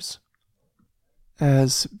years.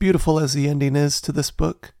 As beautiful as the ending is to this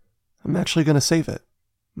book, I'm actually going to save it.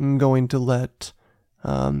 I'm going to let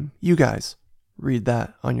you guys read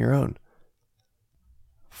that on your own.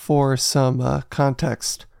 For some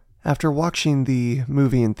context, after watching the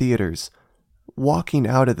movie in theaters, walking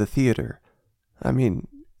out of the theater,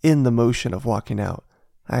 in the motion of walking out,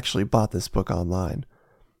 I actually bought this book online.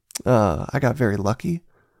 I got very lucky.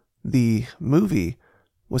 The movie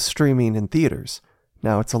was streaming in theaters.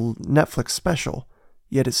 Now, it's a Netflix special,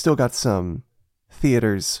 yet it still got some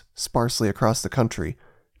theaters sparsely across the country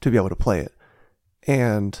to be able to play it.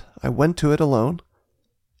 And I went to it alone,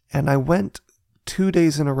 and I went 2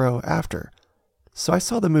 days in a row after. So I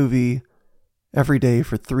saw the movie every day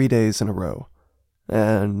for 3 days in a row,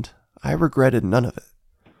 and I regretted none of it.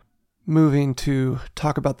 Moving to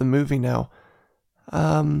talk about the movie now.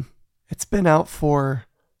 It's been out for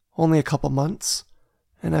only a couple months,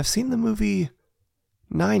 and I've seen the movie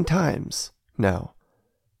 9 times now.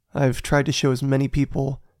 I've tried to show as many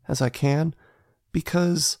people as I can,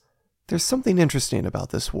 because there's something interesting about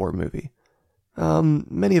this war movie.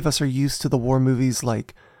 Many of us are used to the war movies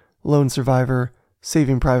like Lone Survivor,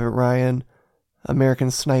 Saving Private Ryan,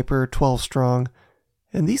 American Sniper, 12 Strong,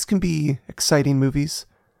 and these can be exciting movies.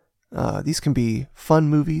 These can be fun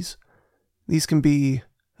movies. These can be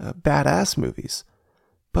badass movies.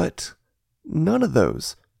 But none of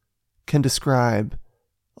those can describe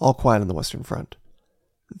All Quiet on the Western Front.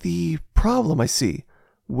 The problem I see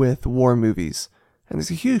with war movies, and there's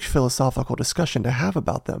a huge philosophical discussion to have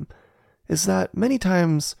about them, is that many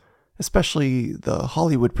times, especially the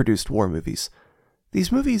Hollywood-produced war movies,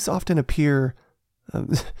 these movies often appear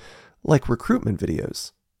like recruitment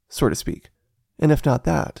videos, so to speak. And if not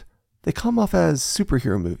that, they come off as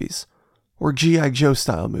superhero movies or G.I. Joe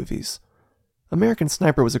style movies. American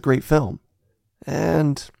Sniper was a great film,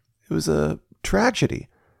 and it was a tragedy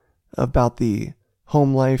about the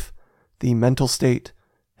home life, the mental state,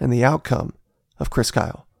 and the outcome of Chris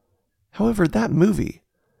Kyle. However, that movie,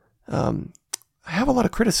 I have a lot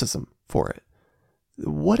of criticism for it.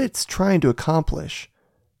 What it's trying to accomplish,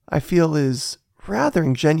 I feel, is rather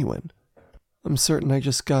ingenuine. I'm certain I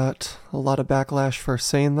just got a lot of backlash for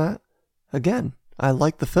saying that. Again, I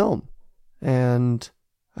like the film, and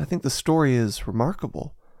I think the story is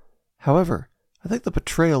remarkable. However, I think the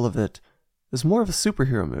portrayal of it is more of a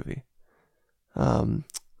superhero movie.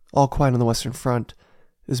 All Quiet on the Western Front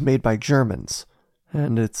is made by Germans,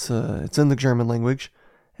 and it's in the German language,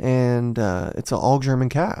 and it's an all-German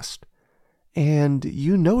cast. And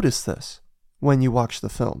you notice this when you watch the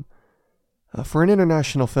film. For an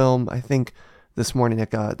international film, I think this morning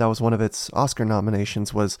that was one of its Oscar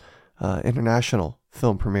nominations, was international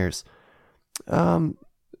film premieres.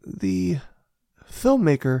 The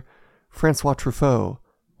filmmaker Francois Truffaut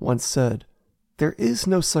once said, "There is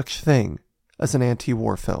no such thing as an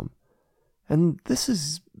anti-war film." And this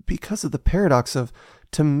is because of the paradox of,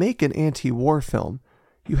 to make an anti-war film,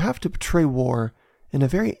 you have to portray war in a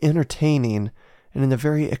very entertaining and in a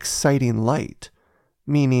very exciting light,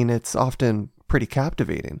 meaning it's often pretty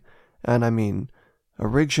captivating. And I mean,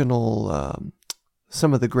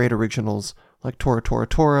 some of the great originals like Tora Tora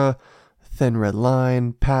Tora, Thin Red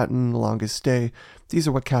Line, Patton, Longest Day, these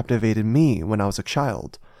are what captivated me when I was a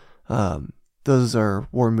child. Those are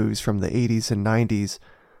war movies from the 80s and 90s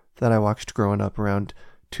that I watched growing up around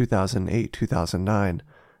 2008, 2009.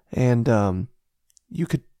 And you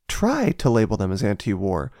could try to label them as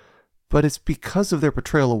anti-war, but it's because of their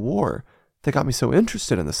portrayal of war that got me so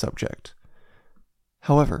interested in the subject.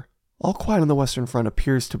 However, All Quiet on the Western Front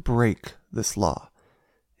appears to break this law.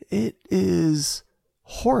 It is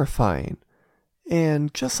horrifying,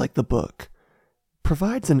 and just like the book,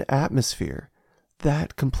 provides an atmosphere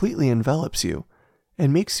that completely envelops you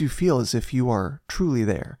and makes you feel as if you are truly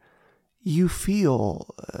there. You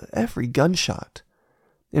feel every gunshot.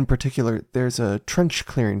 In particular, there's a trench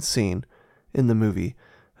clearing scene in the movie.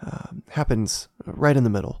 Happens right in the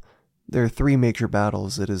middle. There are 3 major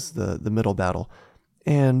battles. It is the middle battle.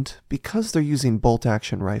 And because they're using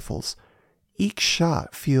bolt-action rifles, each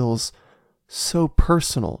shot feels so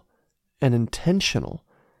personal and intentional.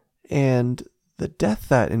 And the death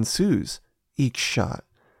that ensues each shot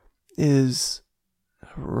is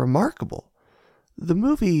remarkable. The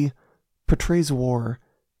movie portrays war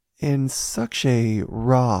in such a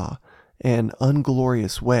raw and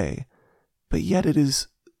unglorious way, but yet it is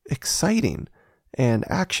exciting and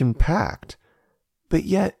action-packed, but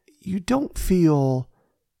yet you don't feel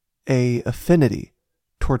a affinity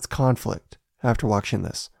towards conflict after watching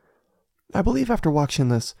this. I believe after watching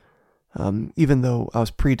this, even though I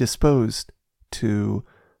was predisposed to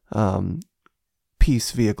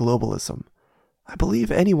peace via globalism, I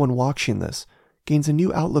believe anyone watching this gains a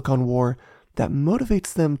new outlook on war that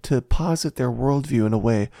motivates them to posit their worldview in a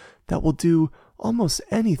way that will do almost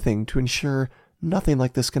anything to ensure nothing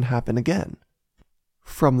like this can happen again.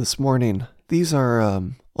 From this morning, these are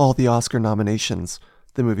all the Oscar nominations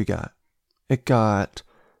the movie got. It got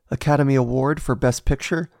Academy Award for Best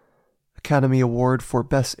Picture, Academy Award for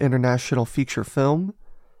Best International Feature Film,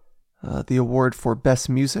 the award for Best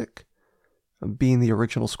Music, being the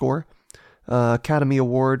original score, Academy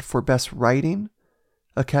Award for Best Writing,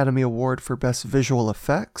 Academy Award for Best Visual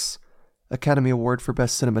Effects, Academy Award for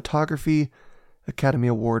Best Cinematography, Academy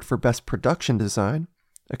Award for Best Production Design,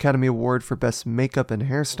 Academy Award for Best Makeup and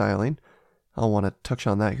Hairstyling. I'll want to touch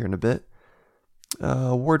on that here in a bit.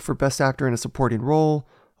 Award for Best Actor in a Supporting Role,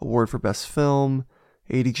 Award for Best Film,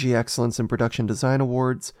 ADG Excellence in Production Design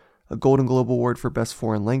Awards, a Golden Globe Award for Best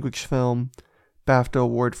Foreign Language Film, BAFTA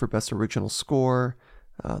Award for Best Original Score.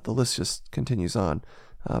 The list just continues on.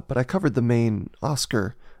 But I covered the main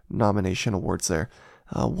Oscar nomination awards there.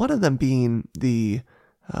 One of them being the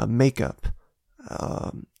makeup.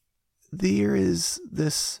 There is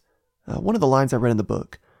this, one of the lines I read in the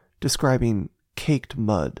book describing caked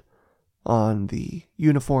mud on the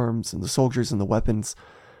uniforms and the soldiers and the weapons.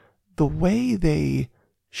 The way they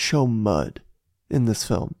show mud in this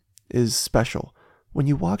film is special. When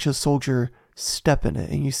you watch a soldier step in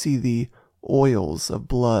it and you see the oils of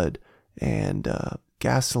blood and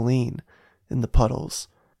gasoline in the puddles,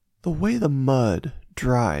 the way the mud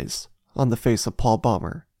dries on the face of Paul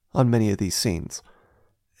Baumer on many of these scenes,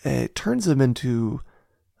 it turns him into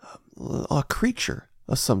a creature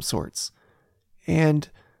of some sorts. And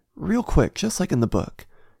real quick, just like in the book,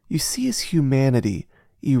 you see his humanity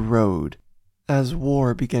erode as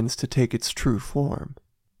war begins to take its true form.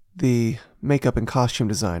 The makeup and costume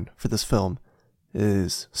design for this film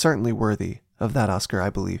is certainly worthy of that Oscar, I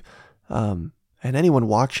believe. And anyone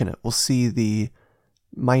watching it will see the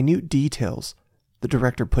minute details the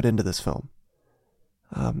director put into this film.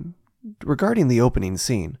 Regarding the opening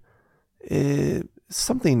scene,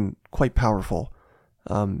 something quite powerful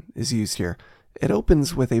is used here. It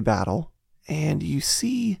opens with a battle, and you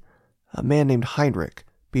see a man named Heinrich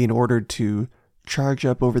being ordered to charge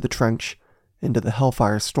up over the trench into the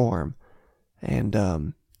Hellfire Storm.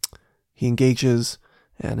 And he engages,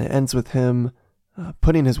 and it ends with him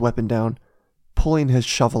putting his weapon down, pulling his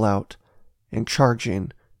shovel out, and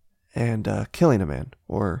charging, and killing a man,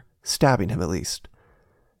 or stabbing him at least.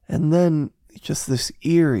 And then just this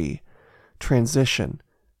eerie transition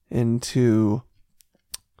into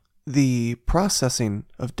the processing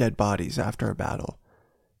of dead bodies after a battle,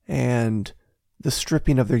 and the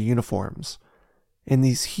stripping of their uniforms, and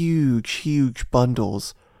these huge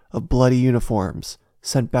bundles of bloody uniforms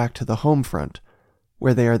sent back to the home front,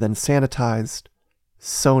 where they are then sanitized,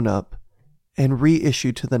 sewn up, and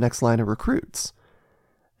reissued to the next line of recruits.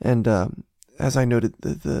 And as I noted,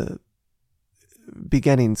 the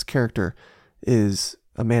beginning's character is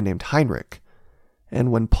a man named Heinrich.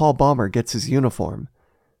 And when Paul Baumer gets his uniform,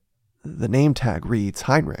 the name tag reads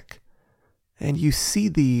Heinrich. And you see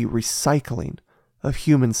the recycling of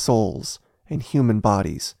human souls and human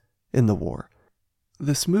bodies in the war.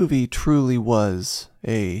 This movie truly was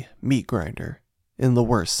a meat grinder, in the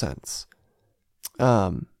worst sense.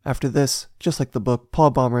 After this, just like the book, Paul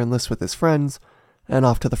Baumer enlists with his friends, and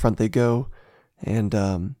off to the front they go, and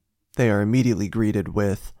they are immediately greeted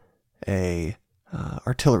with a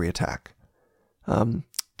artillery attack.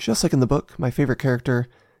 Just like in the book, my favorite character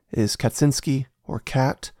is Kaczynski, or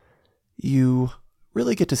Kat. You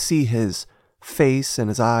really get to see his face and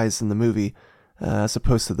his eyes in the movie, as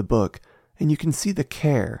opposed to the book, and you can see the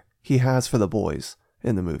care he has for the boys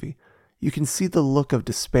in the movie. You can see the look of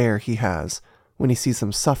despair he has when he sees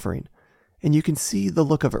them suffering, and you can see the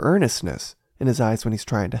look of earnestness in his eyes when he's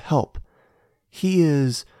trying to help. He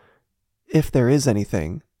is, if there is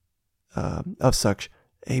anything of such,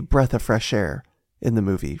 a breath of fresh air in the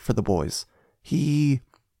movie for the boys. He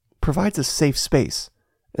provides a safe space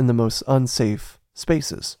in the most unsafe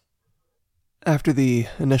spaces. After the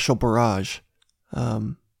initial barrage,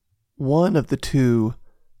 one of the two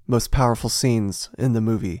most powerful scenes in the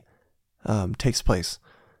movie takes place.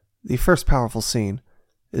 The first powerful scene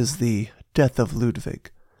is the death of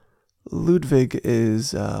Ludwig. Ludwig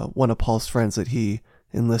is one of Paul's friends that he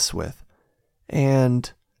enlists with.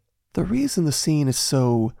 And the reason the scene is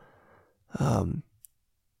so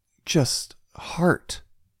just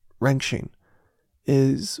heart-wrenching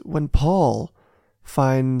is when Paul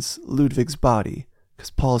finds Ludwig's body,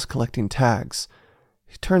 because Paul is collecting tags.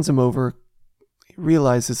 He turns him over, he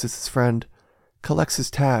realizes it's his friend, collects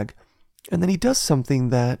his tag, and then he does something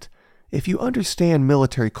that, if you understand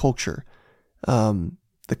military culture,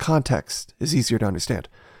 the context is easier to understand.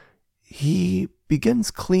 He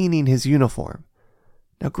begins cleaning his uniform.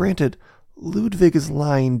 Now granted, Ludwig is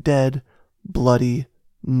lying dead, bloody,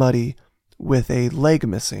 muddy, with a leg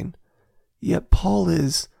missing, yet Paul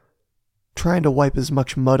is trying to wipe as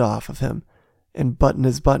much mud off of him and button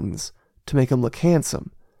his buttons to make him look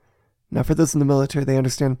handsome. Now for those in the military, they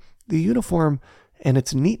understand the uniform and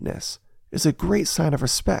its neatness is a great sign of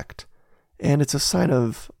respect, and it's a sign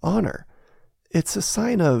of honor. It's a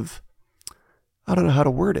sign of, I don't know how to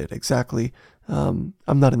word it exactly. I'm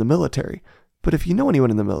not in the military, but if you know anyone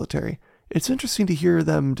in the military, it's interesting to hear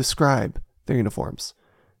them describe their uniforms.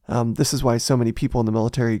 This is why so many people in the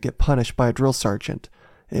military get punished by a drill sergeant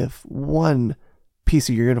if one piece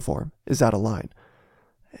of your uniform is out of line.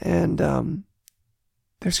 And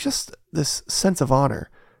there's just this sense of honor,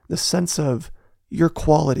 this sense of your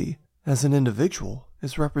quality as an individual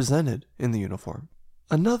is represented in the uniform.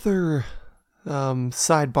 Another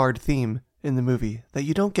sidebarred theme in the movie that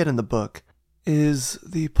you don't get in the book is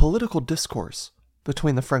the political discourse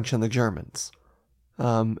between the French and the Germans.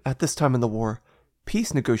 At this time in the war,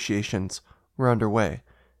 peace negotiations were underway,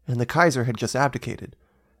 and the Kaiser had just abdicated.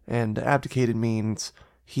 And abdicated means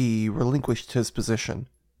he relinquished his position.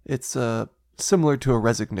 It's similar to a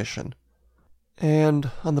resignation.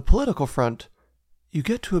 And on the political front, you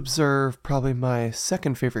get to observe probably my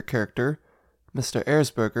second favorite character, Mr.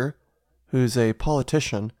 Erzberger, who's a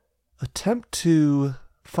politician, attempt to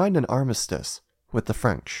find an armistice with the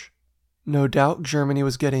French. No doubt Germany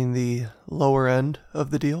was getting the lower end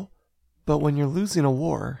of the deal, but when you're losing a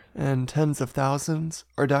war and tens of thousands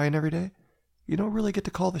are dying every day, you don't really get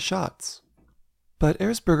to call the shots. But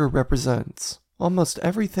Erzberger represents almost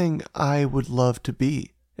everything I would love to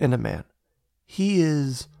be in a man. He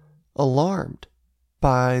is alarmed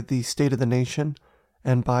by the state of the nation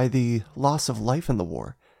and by the loss of life in the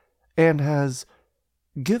war, and has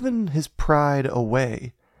given his pride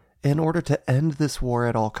away in order to end this war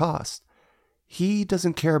at all costs. He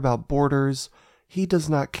doesn't care about borders. He does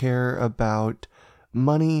not care about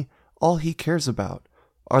money. All he cares about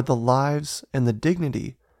are the lives and the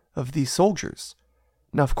dignity of these soldiers.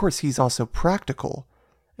 Now, of course, he's also practical,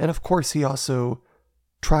 and of course, he also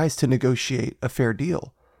tries to negotiate a fair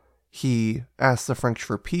deal. He asks the French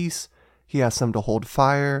for peace. He asks them to hold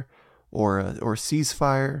fire or cease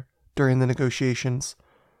fire during the negotiations.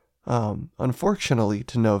 Unfortunately,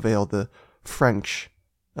 to no avail, the French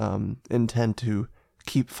intend to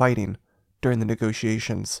keep fighting during the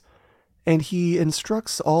negotiations. And he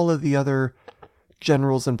instructs all of the other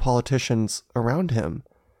generals and politicians around him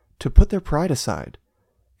to put their pride aside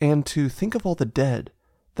and to think of all the dead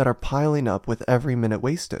that are piling up with every minute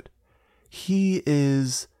wasted. He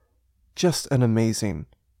is just an amazing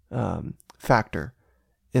factor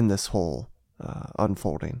in this whole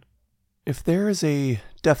unfolding. If there is a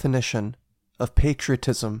definition of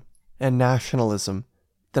patriotism and nationalism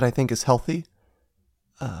that I think is healthy,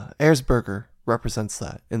 Erzberger represents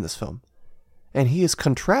that in this film. And he is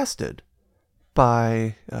contrasted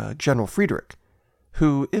by General Friedrich,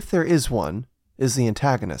 who, if there is one, is the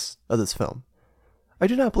antagonist of this film. I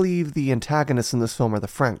do not believe the antagonists in this film are the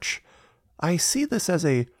French. I see this as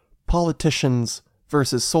a politicians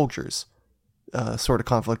versus soldiers sort of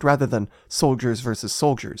conflict, rather than soldiers versus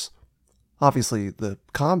soldiers. Obviously, the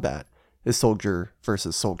combat is soldier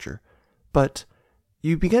versus soldier, but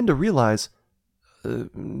you begin to realize,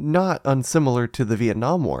 not unsimilar to the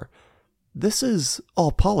Vietnam War, this is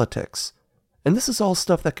all politics, and this is all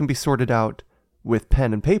stuff that can be sorted out with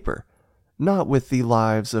pen and paper, not with the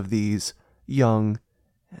lives of these young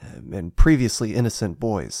and previously innocent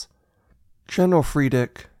boys. General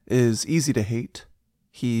Friedrich is easy to hate.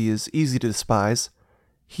 He is easy to despise.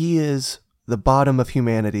 He is the bottom of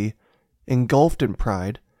humanity, engulfed in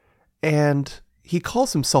pride, and he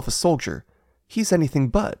calls himself a soldier. He's anything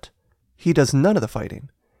but. He does none of the fighting.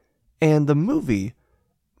 And the movie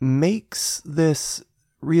makes this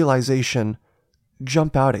realization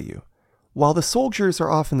jump out at you. While the soldiers are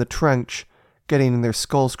off in the trench, getting their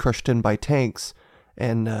skulls crushed in by tanks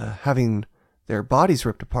and having their bodies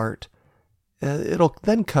ripped apart, it'll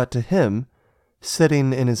then cut to him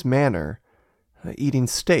sitting in his manor, eating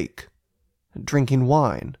steak, drinking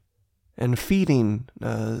wine, and feeding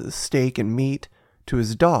steak and meat to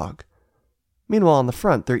his dog. Meanwhile, on the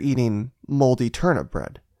front, they're eating moldy turnip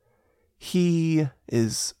bread. He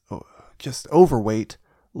is just overweight,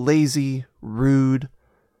 lazy, rude,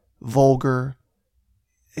 vulgar.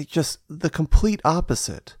 It's just the complete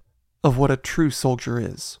opposite of what a true soldier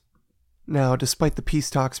is. Now, despite the peace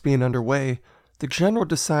talks being underway, the general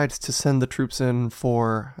decides to send the troops in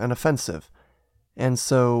for an offensive. And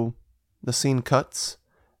so the scene cuts,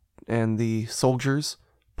 and the soldiers,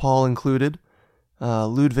 Paul included,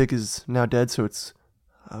 Ludwig is now dead, so it's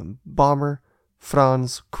Bomber,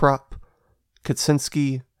 Franz, Kropp,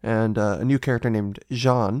 Kaczynski, and a new character named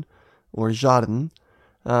Jean, or Jaden,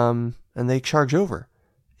 and they charge over.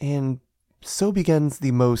 And so begins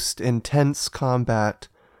the most intense combat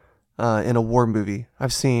in a war movie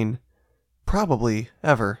I've seen probably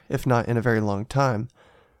ever, if not in a very long time.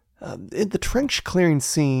 The trench clearing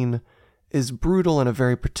scene is brutal in a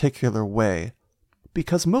very particular way,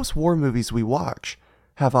 because most war movies we watch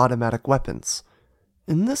have automatic weapons.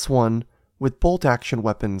 In this one, with bolt-action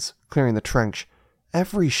weapons clearing the trench,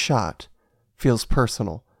 every shot feels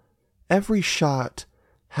personal. Every shot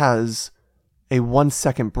has a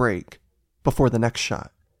 1-second break before the next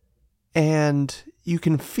shot. And you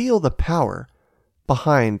can feel the power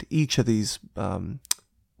behind each of these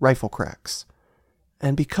rifle cracks.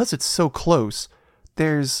 And because it's so close,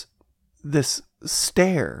 there's this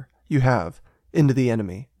stare you have into the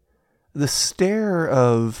enemy. The stare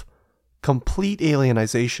of complete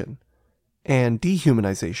alienization and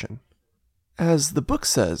dehumanization. As the book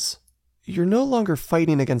says, you're no longer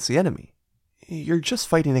fighting against the enemy. You're just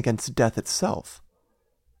fighting against death itself.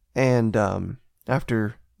 And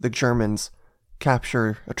after the Germans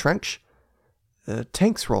capture a trench,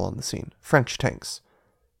 tanks roll on the scene, French tanks.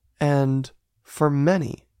 And for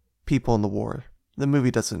many people in the war, the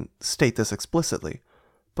movie doesn't state this explicitly,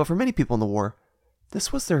 but for many people in the war,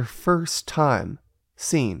 this was their first time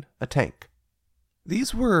seeing a tank.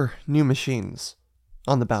 These were new machines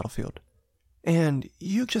on the battlefield, and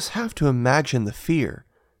you just have to imagine the fear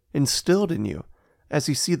instilled in you as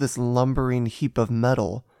you see this lumbering heap of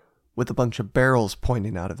metal with a bunch of barrels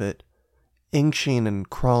pointing out of it. inching and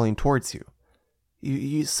crawling towards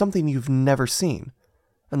you. Something you've never seen.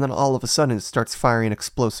 And then all of a sudden it starts firing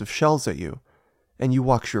explosive shells at you, and you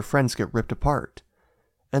watch your friends get ripped apart.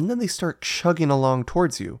 And then they start chugging along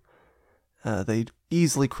towards you. They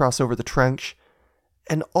easily cross over the trench,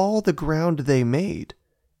 and all the ground they made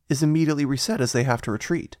is immediately reset as they have to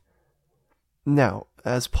retreat. Now,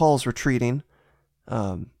 as Paul's retreating,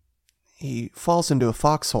 he falls into a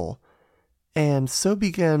foxhole, and so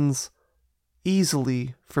begins,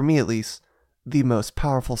 easily, for me at least, the most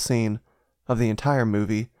powerful scene of the entire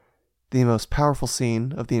movie, the most powerful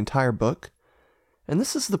scene of the entire book. And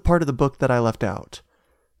this is the part of the book that I left out,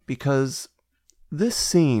 because this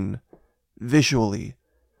scene, visually,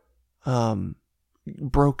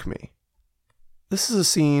 broke me. This is a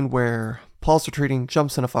scene where Paul's retreating,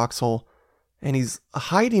 jumps in a foxhole, and he's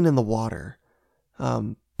hiding in the water,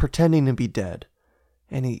 pretending to be dead.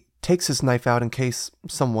 And he takes his knife out in case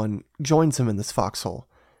someone joins him in this foxhole.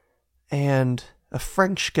 And a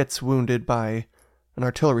French gets wounded by an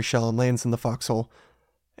artillery shell and lands in the foxhole,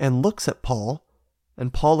 and looks at Paul,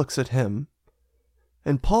 and Paul looks at him,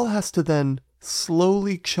 and Paul has to then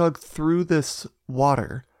slowly chug through this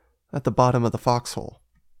water at the bottom of the foxhole,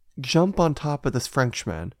 jump on top of this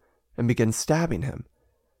Frenchman, and begin stabbing him.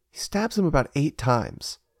 He stabs him about 8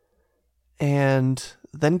 times, and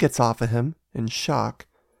then gets off of him in shock,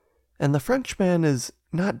 and the Frenchman is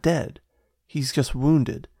not dead, he's just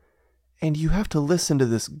wounded. And you have to listen to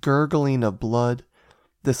this gurgling of blood,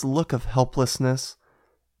 this look of helplessness,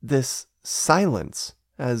 this silence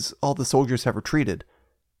as all the soldiers have retreated,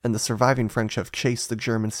 and the surviving French have chased the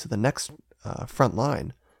Germans to the next front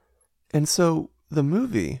line. And so the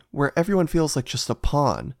movie, where everyone feels like just a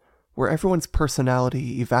pawn, where everyone's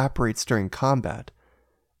personality evaporates during combat,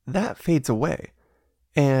 that fades away.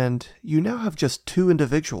 And you now have just 2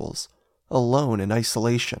 individuals alone in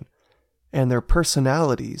isolation, and their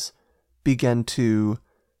personalities begin to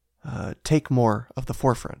take more of the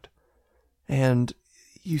forefront. And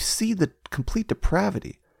you see the complete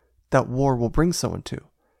depravity that war will bring someone to,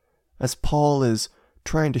 as Paul is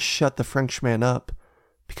trying to shut the Frenchman up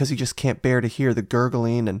because he just can't bear to hear the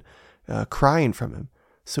gurgling and crying from him.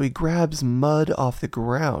 So he grabs mud off the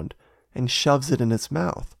ground and shoves it in his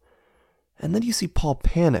mouth. And then you see Paul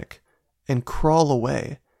panic and crawl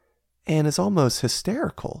away, and is almost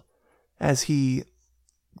hysterical as he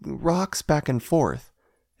rocks back and forth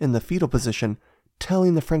in the fetal position,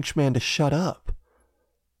 telling the Frenchman to shut up.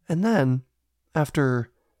 And then,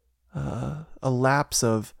 after a lapse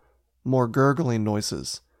of more gurgling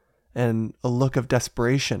noises and a look of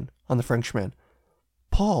desperation on the Frenchman,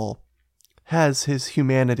 Paul has his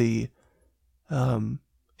humanity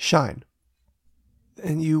shine.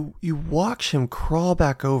 And you watch him crawl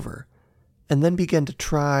back over and then begin to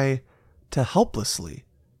try to helplessly,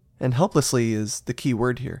 and helplessly is the key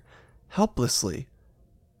word here, helplessly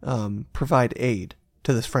provide aid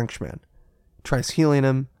to this Frenchman. Tries healing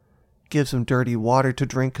him, gives him dirty water to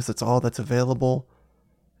drink because it's all that's available,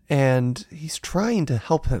 and he's trying to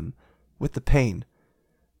help him with the pain.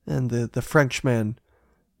 And the Frenchman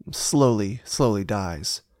slowly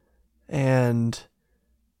dies. And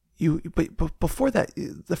but before that,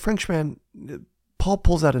 the Frenchman, Paul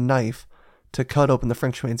pulls out a knife to cut open the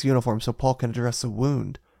Frenchman's uniform so Paul can address the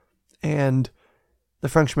wound. And the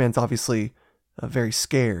Frenchman's obviously very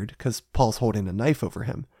scared because Paul's holding a knife over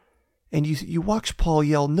him. And you watch Paul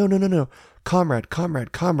yell, no, comrade,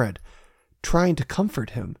 trying to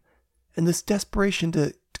comfort him. And this desperation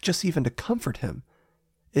to just even to comfort him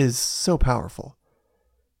is so powerful.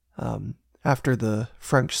 After the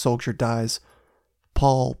French soldier dies,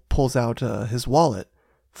 Paul pulls out his wallet,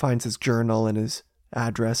 finds his journal and his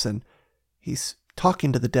address, and he's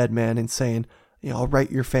talking to the dead man and saying, I'll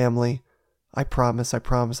write your family. I promise.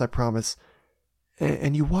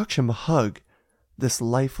 And you watch him hug this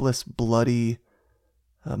lifeless, bloody,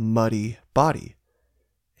 muddy body.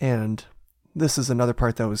 And this is another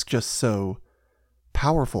part that was just so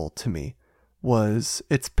powerful to me, was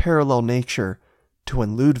its parallel nature to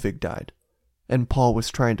when Ludwig died, and Paul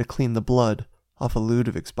was trying to clean the blood off of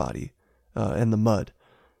Ludwig's body and the mud.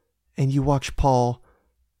 And you watch Paul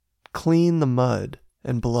clean the mud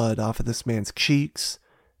and blood off of this man's cheeks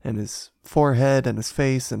and his forehead and his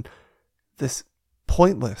face, and this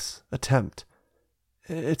pointless attempt.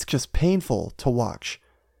 It's just painful to watch.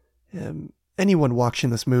 Anyone watching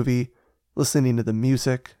this movie, listening to the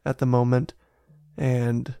music at the moment,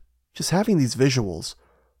 and just having these visuals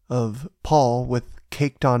of Paul with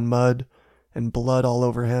caked on mud and blood all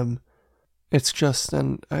over him, it's just,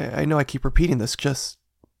 and I know I keep repeating this, just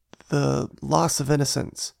the loss of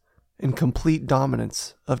innocence and complete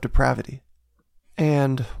dominance of depravity.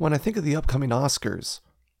 And when I think of the upcoming Oscars,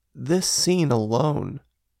 this scene alone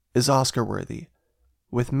is Oscar-worthy,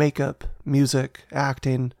 with makeup, music,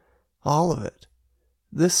 acting, all of it.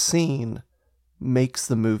 This scene makes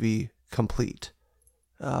the movie complete.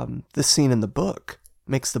 This scene in the book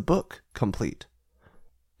makes the book complete.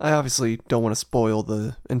 I obviously don't want to spoil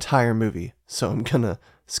the entire movie, so I'm gonna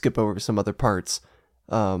skip over some other parts.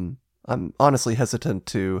 I'm honestly hesitant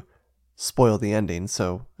to spoil the ending,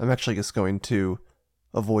 so I'm actually just going to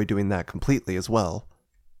avoid doing that completely as well.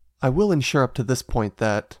 I will ensure up to this point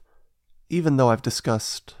that even though I've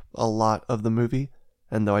discussed a lot of the movie,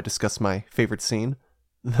 and though I discussed my favorite scene,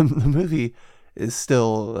 the movie is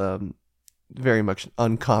still very much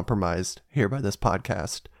uncompromised here by this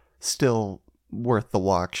podcast. Still worth the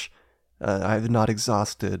watch. I have not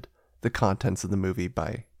exhausted the contents of the movie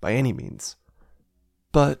by any means.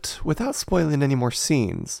 But without spoiling any more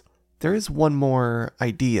scenes, there is one more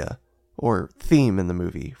idea or theme in the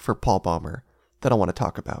movie for Paul Baumer that I want to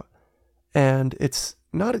talk about. And it's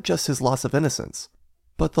not just his loss of innocence,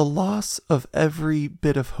 but the loss of every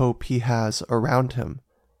bit of hope he has around him.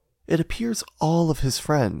 It appears all of his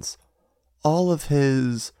friends, all of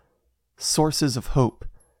his sources of hope,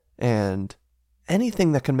 and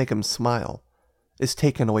anything that can make him smile is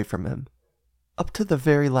taken away from him, up to the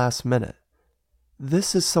very last minute.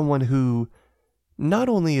 This is someone who not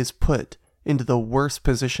only is put into the worst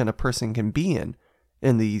position a person can be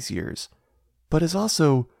in these years, but is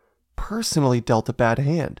also personally dealt a bad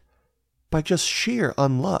hand by just sheer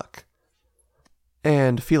unluck.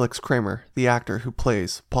 And Felix Kramer, the actor who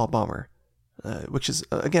plays Paul Baumer, which is,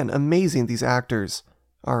 again, amazing. These actors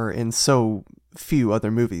are in so few other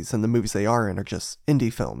movies, and the movies they are in are just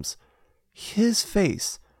indie films. His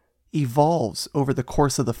face evolves over the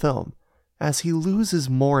course of the film. As he loses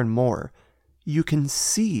more and more, you can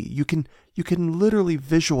see, you can literally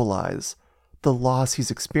visualize the loss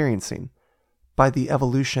he's experiencing by the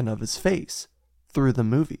evolution of his face through the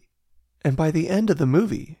movie. And by the end of the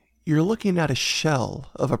movie, you're looking at a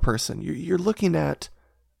shell of a person. You're looking at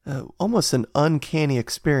almost an uncanny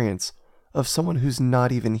experience of someone who's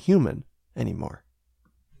not even human anymore.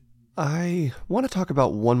 I want to talk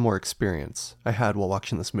about one more experience I had while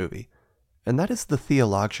watching this movie, and that is the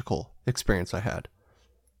theological experience I had.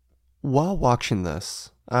 While watching this,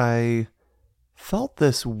 I felt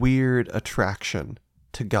this weird attraction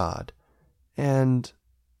to God, and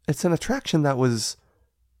it's an attraction that was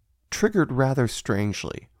triggered rather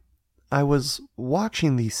strangely. I was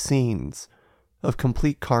watching these scenes of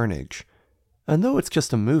complete carnage, and though it's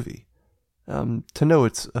just a movie, to know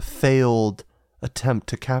it's a failed attempt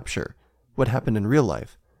to capture what happened in real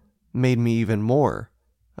life made me even more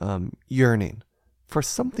yearning for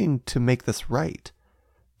something to make this right.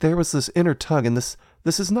 There was this inner tug, and this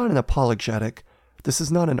is not an apologetic. This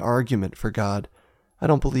is not an argument for God. I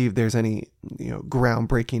don't believe there's any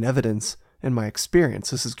groundbreaking evidence in my experience.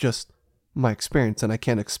 This is just my experience, and I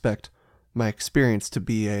can't expect my experience to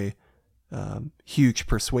be a huge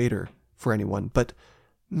persuader for anyone. But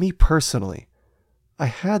me personally, I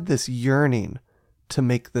had this yearning to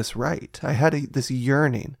make this right. I had this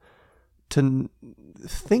yearning to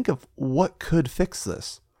think of what could fix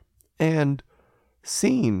this. And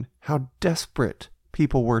seeing how desperate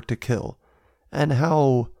people were to kill and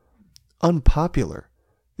how unpopular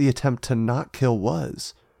the attempt to not kill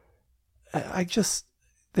was,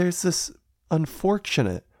 there's this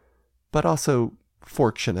unfortunate but also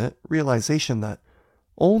fortunate realization that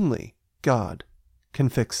only God can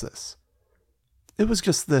fix this. It was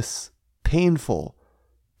just this painful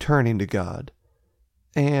turning to God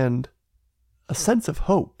and a sense of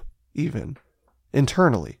hope, even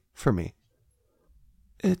internally, for me.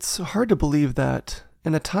 It's hard to believe that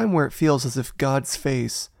in a time where it feels as if God's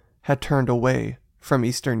face had turned away from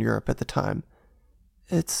Eastern Europe at the time,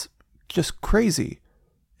 it's just crazy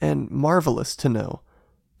and marvelous to know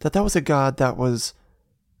that was a God that was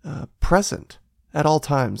present at all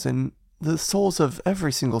times in the souls of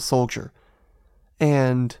every single soldier.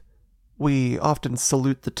 And we often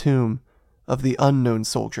salute the tomb of the unknown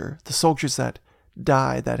soldier, the soldiers that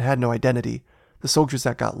died, that had no identity, the soldiers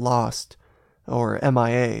that got lost or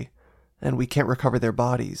MIA, and we can't recover their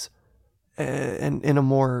bodies. And in a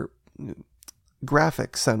more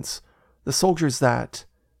graphic sense, the soldiers that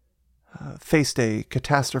faced a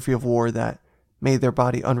catastrophe of war that made their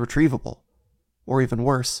body unretrievable, or even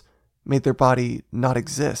worse, made their body not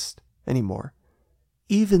exist anymore.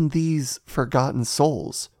 Even these forgotten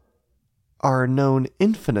souls are known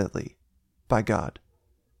infinitely by God.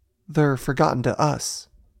 They're forgotten to us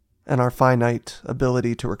and our finite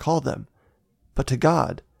ability to recall them, but to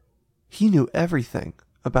God, He knew everything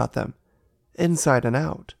about them, inside and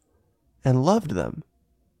out. and loved them,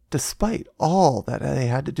 despite all that they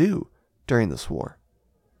had to do during this war.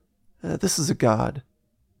 This is a God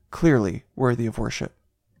clearly worthy of worship.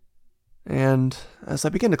 And as I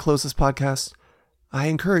begin to close this podcast, I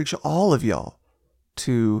encourage all of y'all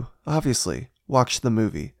to obviously watch the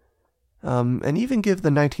movie, and even give the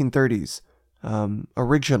 1930s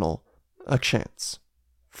original a chance.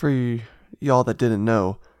 For y'all that didn't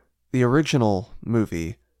know, the original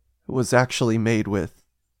movie was actually made with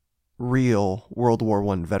real World War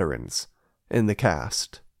I veterans in the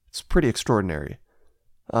cast. It's pretty extraordinary.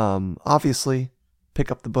 Obviously, pick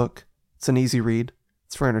up the book. It's an easy read.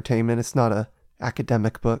 It's for entertainment. It's not an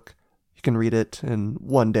academic book. You can read it in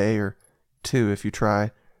one day or two if you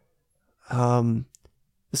try.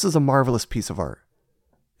 This is a marvelous piece of art.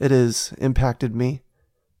 It has impacted me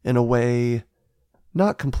in a way,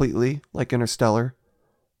 not completely like Interstellar,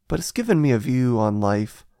 but it's given me a view on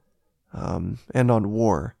life and on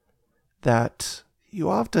war that you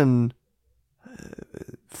often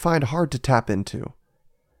find hard to tap into.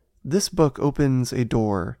 This book opens a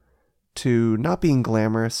door to not being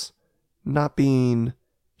glamorous, not being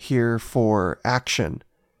here for action,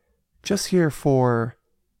 just here for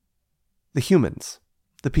the humans,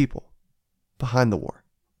 the people behind the war.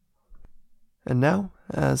 And now,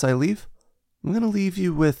 as I leave, I'm going to leave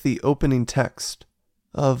you with the opening text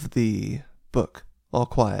of the book, All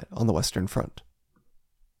Quiet on the Western Front.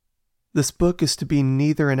 This book is to be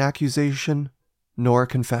neither an accusation nor a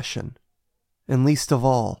confession, and least of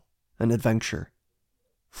all, an adventure.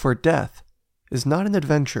 For death is not an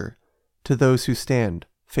adventure to those who stand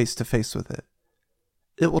face to face with it.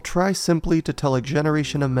 It will try simply to tell a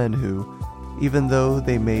generation of men who, even though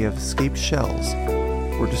they may have escaped shells,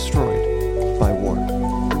 were destroyed by war.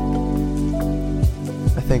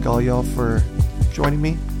 I thank all y'all for joining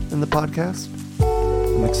me in the podcast.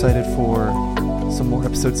 I'm excited for some more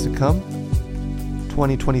episodes to come.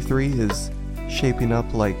 2023 is shaping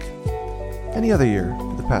up like any other year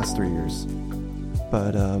for the past 3 years.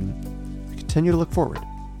 But continue to look forward.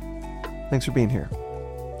 Thanks for being here.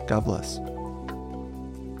 God bless.